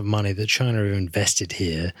huge amount of money that China have invested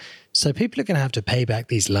here. So people are going to have to pay back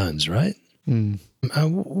these loans, right?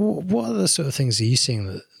 What other sort of things are you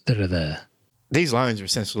seeing that are there? These loans are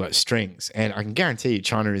essentially like strings, and I can guarantee you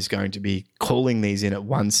China is going to be calling these in at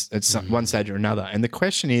one stage or another. And the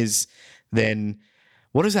question is then,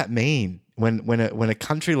 what does that mean when a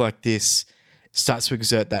country like this starts to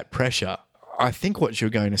exert that pressure? I think what you're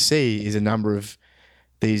going to see is a number of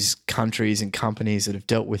these countries and companies that have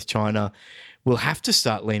dealt with China will have to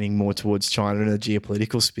start leaning more towards China in a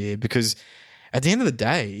geopolitical sphere, because at the end of the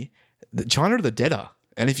day, China are the debtor.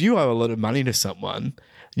 And if you owe a lot of money to someone,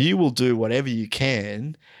 you will do whatever you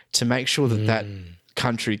can to make sure that that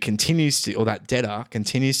country continues to, or that debtor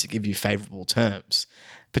continues to give you favorable terms,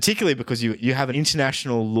 particularly because you have an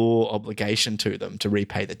international law obligation to them to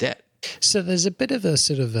repay the debt. So there's a bit of a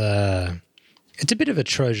sort of it's a bit of a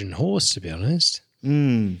Trojan horse, to be honest. I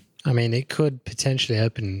mean, it could potentially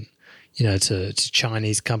open, to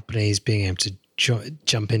Chinese companies being able to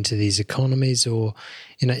jump into these economies, or,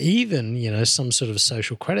 even, some sort of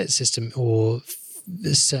social credit system, or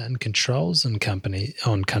certain controls on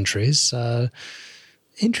countries.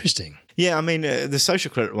 Interesting. Yeah, I mean, the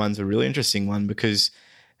social credit one's a really interesting one, because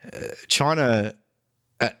China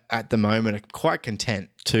at the moment are quite content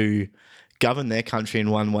to govern their country in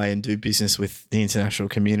one way and do business with the international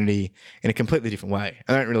community in a completely different way.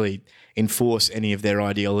 I don't really enforce any of their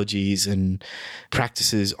ideologies and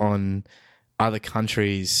practices on other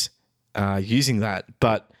countries using that.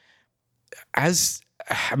 But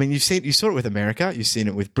you saw it with America, you've seen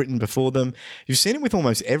it with Britain before them, you've seen it with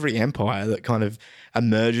almost every empire that kind of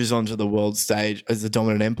emerges onto the world stage as the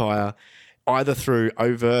dominant empire, either through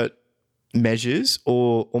overt measures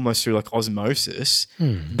or almost through like osmosis.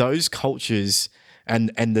 Those cultures and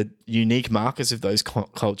the unique markers of those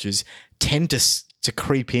cultures tend to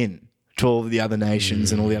creep in to all of the other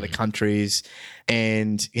nations and all the other countries.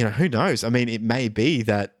 And, who knows? I mean, it may be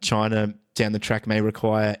that China down the track may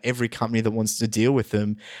require every company that wants to deal with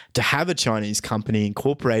them to have a Chinese company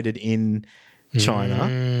incorporated in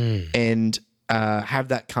China and have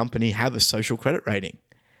that company have a social credit rating.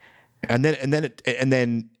 And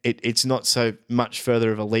then it's not so much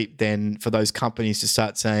further of a leap then for those companies to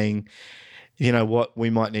start saying, you know what, we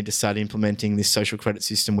might need to start implementing this social credit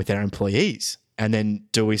system with our employees. And then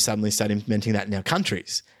do we suddenly start implementing that in our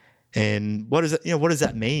countries? And what does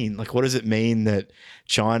that mean? Like, what does it mean that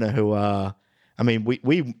China, who are, I mean,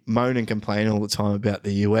 we moan and complain all the time about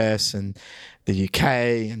the US and the UK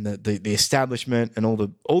and the establishment and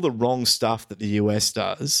all the wrong stuff that the US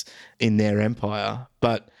does in their empire.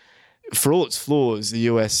 But for all its flaws, the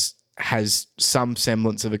US has some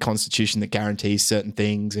semblance of a constitution that guarantees certain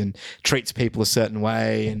things and treats people a certain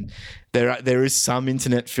way. And there is some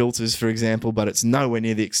internet filters, for example, but it's nowhere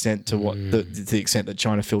near the extent to the extent that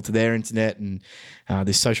China filter their internet. And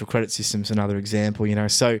this social credit system is another example,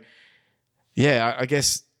 So, yeah, I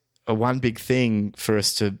guess one big thing for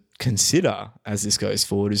us to consider as this goes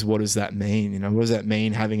forward is, what does that mean? What does that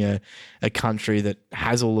mean having a country that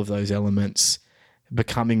has all of those elements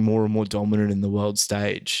becoming more and more dominant in the world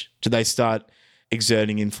stage? Do they start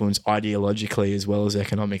exerting influence ideologically as well as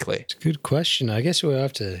economically? It's a good question. I guess we'll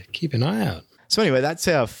have to keep an eye out. So anyway, that's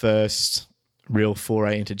our first real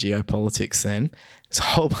foray into geopolitics then. There's a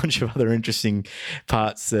whole bunch of other interesting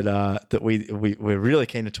parts that we're really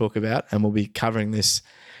keen to talk about, and we'll be covering this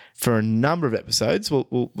for a number of episodes.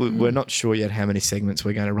 We're not sure yet how many segments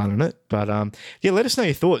we're going to run on it. But let us know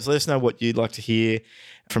your thoughts. Let us know what you'd like to hear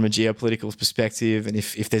from a geopolitical perspective, and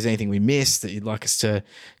if there's anything we missed that you'd like us to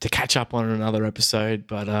catch up on in another episode.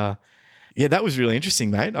 But that was really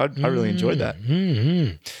interesting, mate. I really enjoyed that.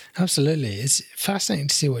 Mm-hmm. Absolutely. It's fascinating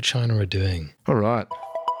to see what China are doing. All right.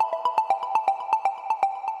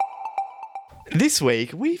 This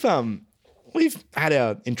week, we've had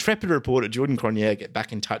our intrepid reporter, Jordan Cronje, get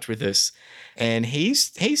back in touch with us, and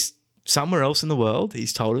he's somewhere else in the world.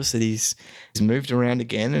 He's told us that he's moved around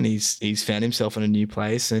again, and he's found himself in a new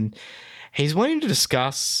place, and he's wanting to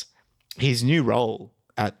discuss his new role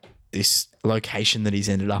at this location that he's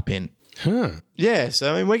ended up in. Huh. Yeah,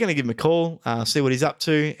 so we're going to give him a call, see what he's up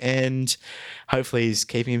to, and hopefully he's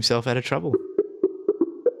keeping himself out of trouble.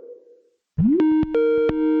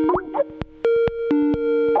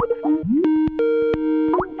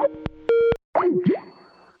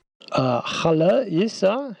 Hello, yes,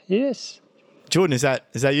 sir, yes. Jordan, is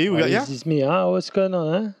that you? We got you? This is me, What's going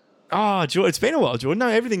on, Oh, Jordan, it's been a while, Jordan. No,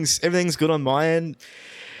 everything's good on my end.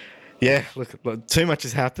 Yeah, look, too much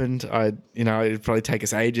has happened. It'd probably take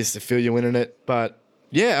us ages to fill you in on it, but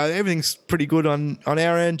yeah, everything's pretty good on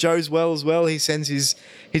our end. Joe's well as well. He sends his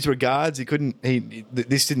regards.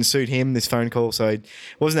 This didn't suit him, this phone call, so he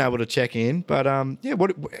wasn't able to check in. But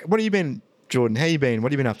what have you been, Jordan? How you been?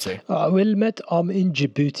 What have you been up to? Well, Matt, I'm in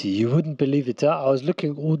Djibouti. You wouldn't believe it. I was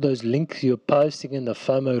looking at all those links you're posting in the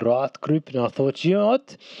FOMO Riot group, and I thought, you know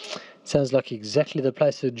what? Sounds like exactly the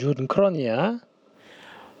place for Jordan Cronje, huh?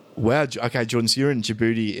 Wow. Okay, Jordan, so you're in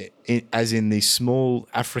Djibouti, as in the small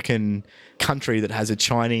African country that has a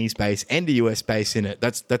Chinese base and a US base in it.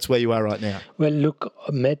 That's where you are right now. Well, look,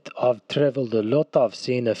 Matt, I've traveled a lot. I've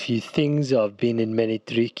seen a few things. I've been in many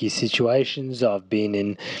tricky situations. I've been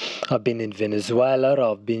in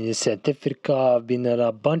Venezuela. I've been in South Africa. I've been in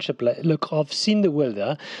a bunch of places. Look, I've seen the world.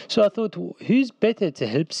 So I thought, who's better to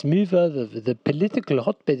help smooth over the political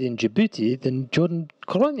hotbed in Djibouti than Jordan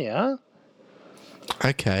Cronje, huh?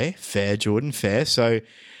 Okay, fair, Jordan, fair. So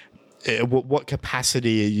what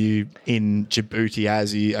capacity are you in Djibouti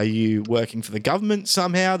as? Are you working for the government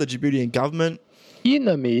somehow, the Djiboutian government? You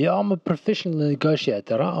know me, I'm a professional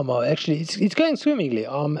negotiator. It's going swimmingly.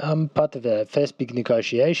 I'm part of the first big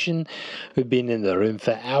negotiation. We've been in the room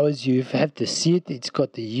for hours. You have to see it. It's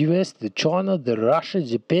got the US, the China, the Russia,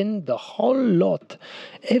 Japan, the whole lot.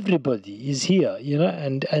 Everybody is here,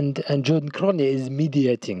 and Jordan Cronje is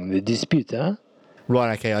mediating the dispute, huh?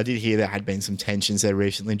 Right, okay. I did hear there had been some tensions there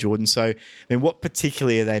recently, Jordan. So, what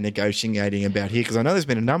particularly are they negotiating about here? Because I know there's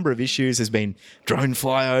been a number of issues. There's been drone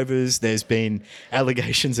flyovers. There's been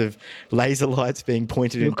allegations of laser lights being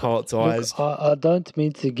pointed in pilots' eyes. I don't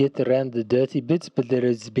mean to get around the dirty bits, but there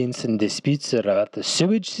has been some disputes about the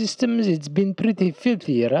sewage systems. It's been pretty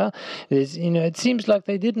filthy, it seems like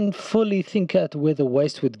they didn't fully think out where the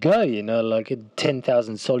waste would go, like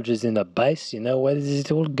 10,000 soldiers in a base, where does it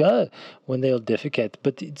all go when they all defecate?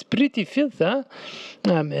 But it's pretty filthy, huh?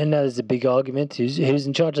 And there's a big argument. Who's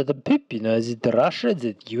in charge of the poop? Is it Russia? Is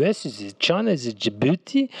it US? Is it China? Is it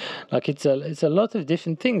Djibouti? Like it's a lot of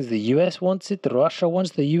different things. The US wants it. Russia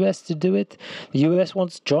wants the US to do it. The US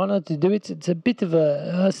wants China to do it. It's a bit of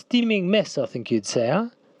a steaming mess, I think you'd say, huh?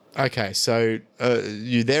 Okay, so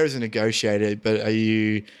you're there as a negotiator, but are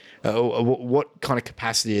you... what kind of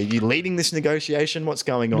capacity? Are you leading this negotiation? What's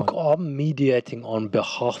going on? Look, I'm mediating on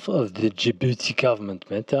behalf of the Djibouti government,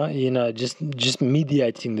 mate. Just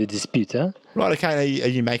mediating the dispute, huh? Right, okay. Are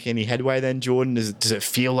you making any headway then, Jordan? Does it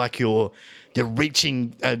feel like you're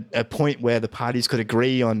reaching a point where the parties could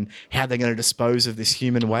agree on how they're going to dispose of this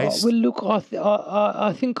human waste? Well, look,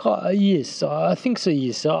 I think yes. I think so,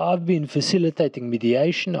 yes. I've been facilitating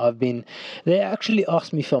mediation. They actually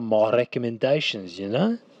asked me for more recommendations,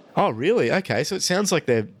 Oh, really? Okay. So it sounds like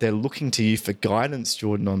they're looking to you for guidance,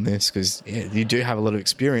 Jordan, on this, because you do have a lot of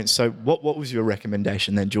experience. So what was your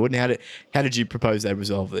recommendation then, Jordan? How did you propose they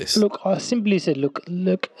resolve this? Look, I simply said,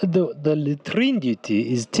 the latrine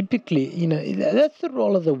duty is typically, that's the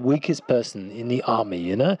role of the weakest person in the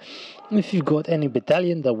army, If you've got any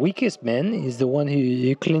battalion, the weakest man is the one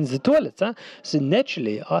who cleans the toilets, huh? So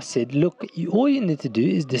naturally, I said, look, all you need to do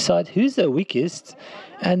is decide who's the weakest,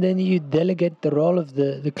 and then you delegate the role of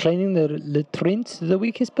the cleaning the latrines to the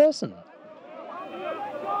weakest person.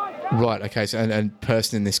 Right, okay. So, and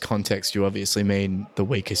person in this context, you obviously mean the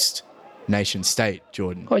weakest nation state,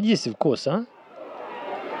 Jordan. Oh, yes, of course, huh?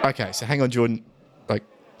 Okay, so hang on, Jordan.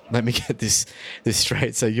 let me get this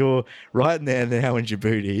straight. So you're right there now in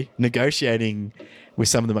Djibouti negotiating with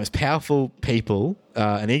some of the most powerful people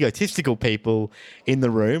and egotistical people in the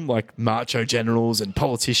room, like macho generals and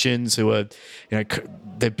politicians who are,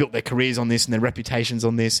 they've built their careers on this and their reputations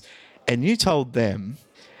on this. And you told them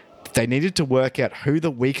they needed to work out who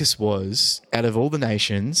the weakest was out of all the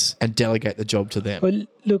nations and delegate the job to them. Well,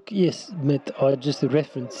 look, yes, Matt, I just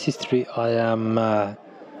reference history. I am...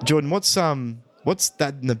 Jordan, what's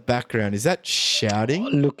that in the background? Is that shouting?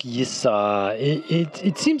 Look, yes,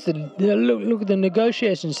 it seems that look, the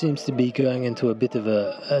negotiation seems to be going into a bit of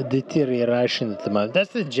a deterioration at the moment.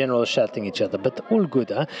 That's the general shouting each other, but all good,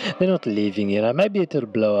 huh? They're not leaving, Maybe it'll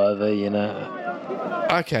blow over,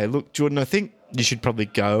 Okay, look, Jordan, I think you should probably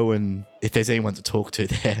go, and if there's anyone to talk to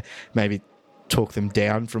there, maybe talk them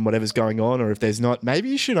down from whatever's going on, or if there's not, maybe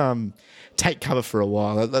you should take cover for a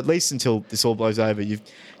while, at least until this all blows over.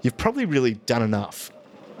 You've probably really done enough.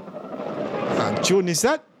 Jordan, is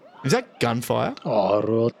that gunfire? Oh,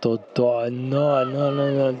 Roto,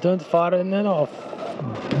 no, don't fire it off.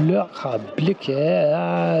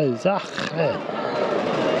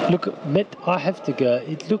 Look, Matt, I have to go.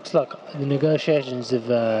 It looks like the negotiations have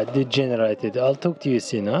degenerated. I'll talk to you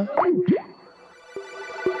soon, huh?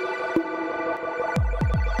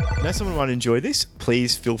 Now someone might enjoy this,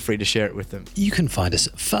 please feel free to share it with them. You can find us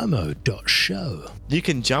at FOMO.show. You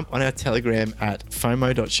can jump on our Telegram at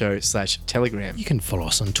FOMO.show/Telegram. You can follow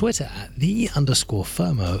us on Twitter at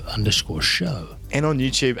 _FOMO_show. And on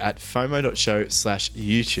YouTube at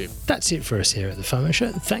FOMO.show/YouTube. That's it for us here at the FOMO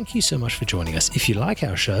Show. Thank you so much for joining us. If you like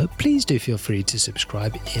our show, please do feel free to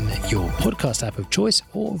subscribe in your podcast app of choice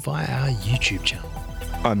or via our YouTube channel.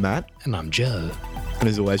 I'm Matt. And I'm Joe. And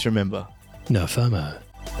as always, remember, no FOMO.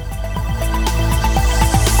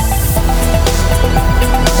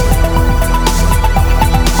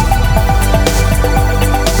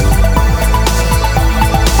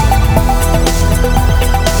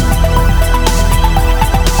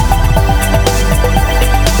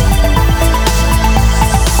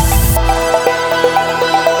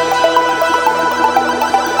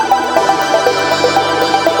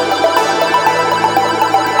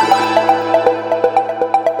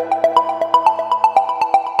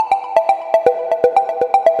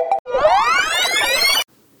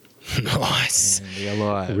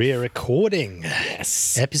 Re-recording.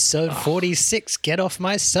 Yes. Episode 46, Get Off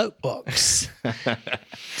My Soapbox.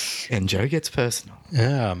 And Joe gets personal.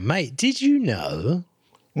 Mate, did you know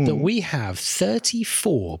that we have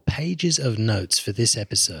 34 pages of notes for this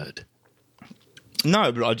episode?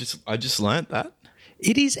 No, but I just learnt that.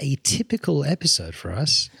 It is a typical episode for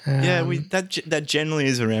us. Yeah, that generally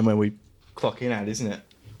is around where we clock in at, isn't it?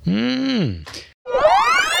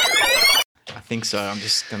 I think so. I'm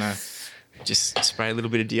just going to spray a little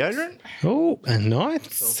bit of deodorant. Oh,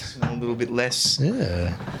 nice. Smell a little bit less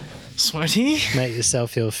sweaty. Make yourself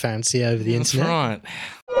feel fancy over the internet.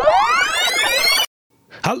 That's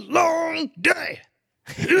right. A long day.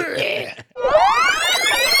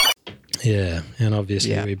 Yeah, and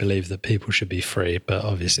obviously we believe that people should be free, but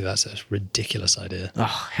obviously that's a ridiculous idea. Oh,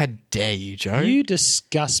 how dare you, Joe? You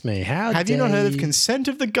disgust me. Have you not heard of consent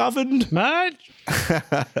of the governed? Mate?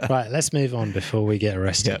 Right, let's move on before we get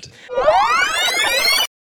arrested. Yep.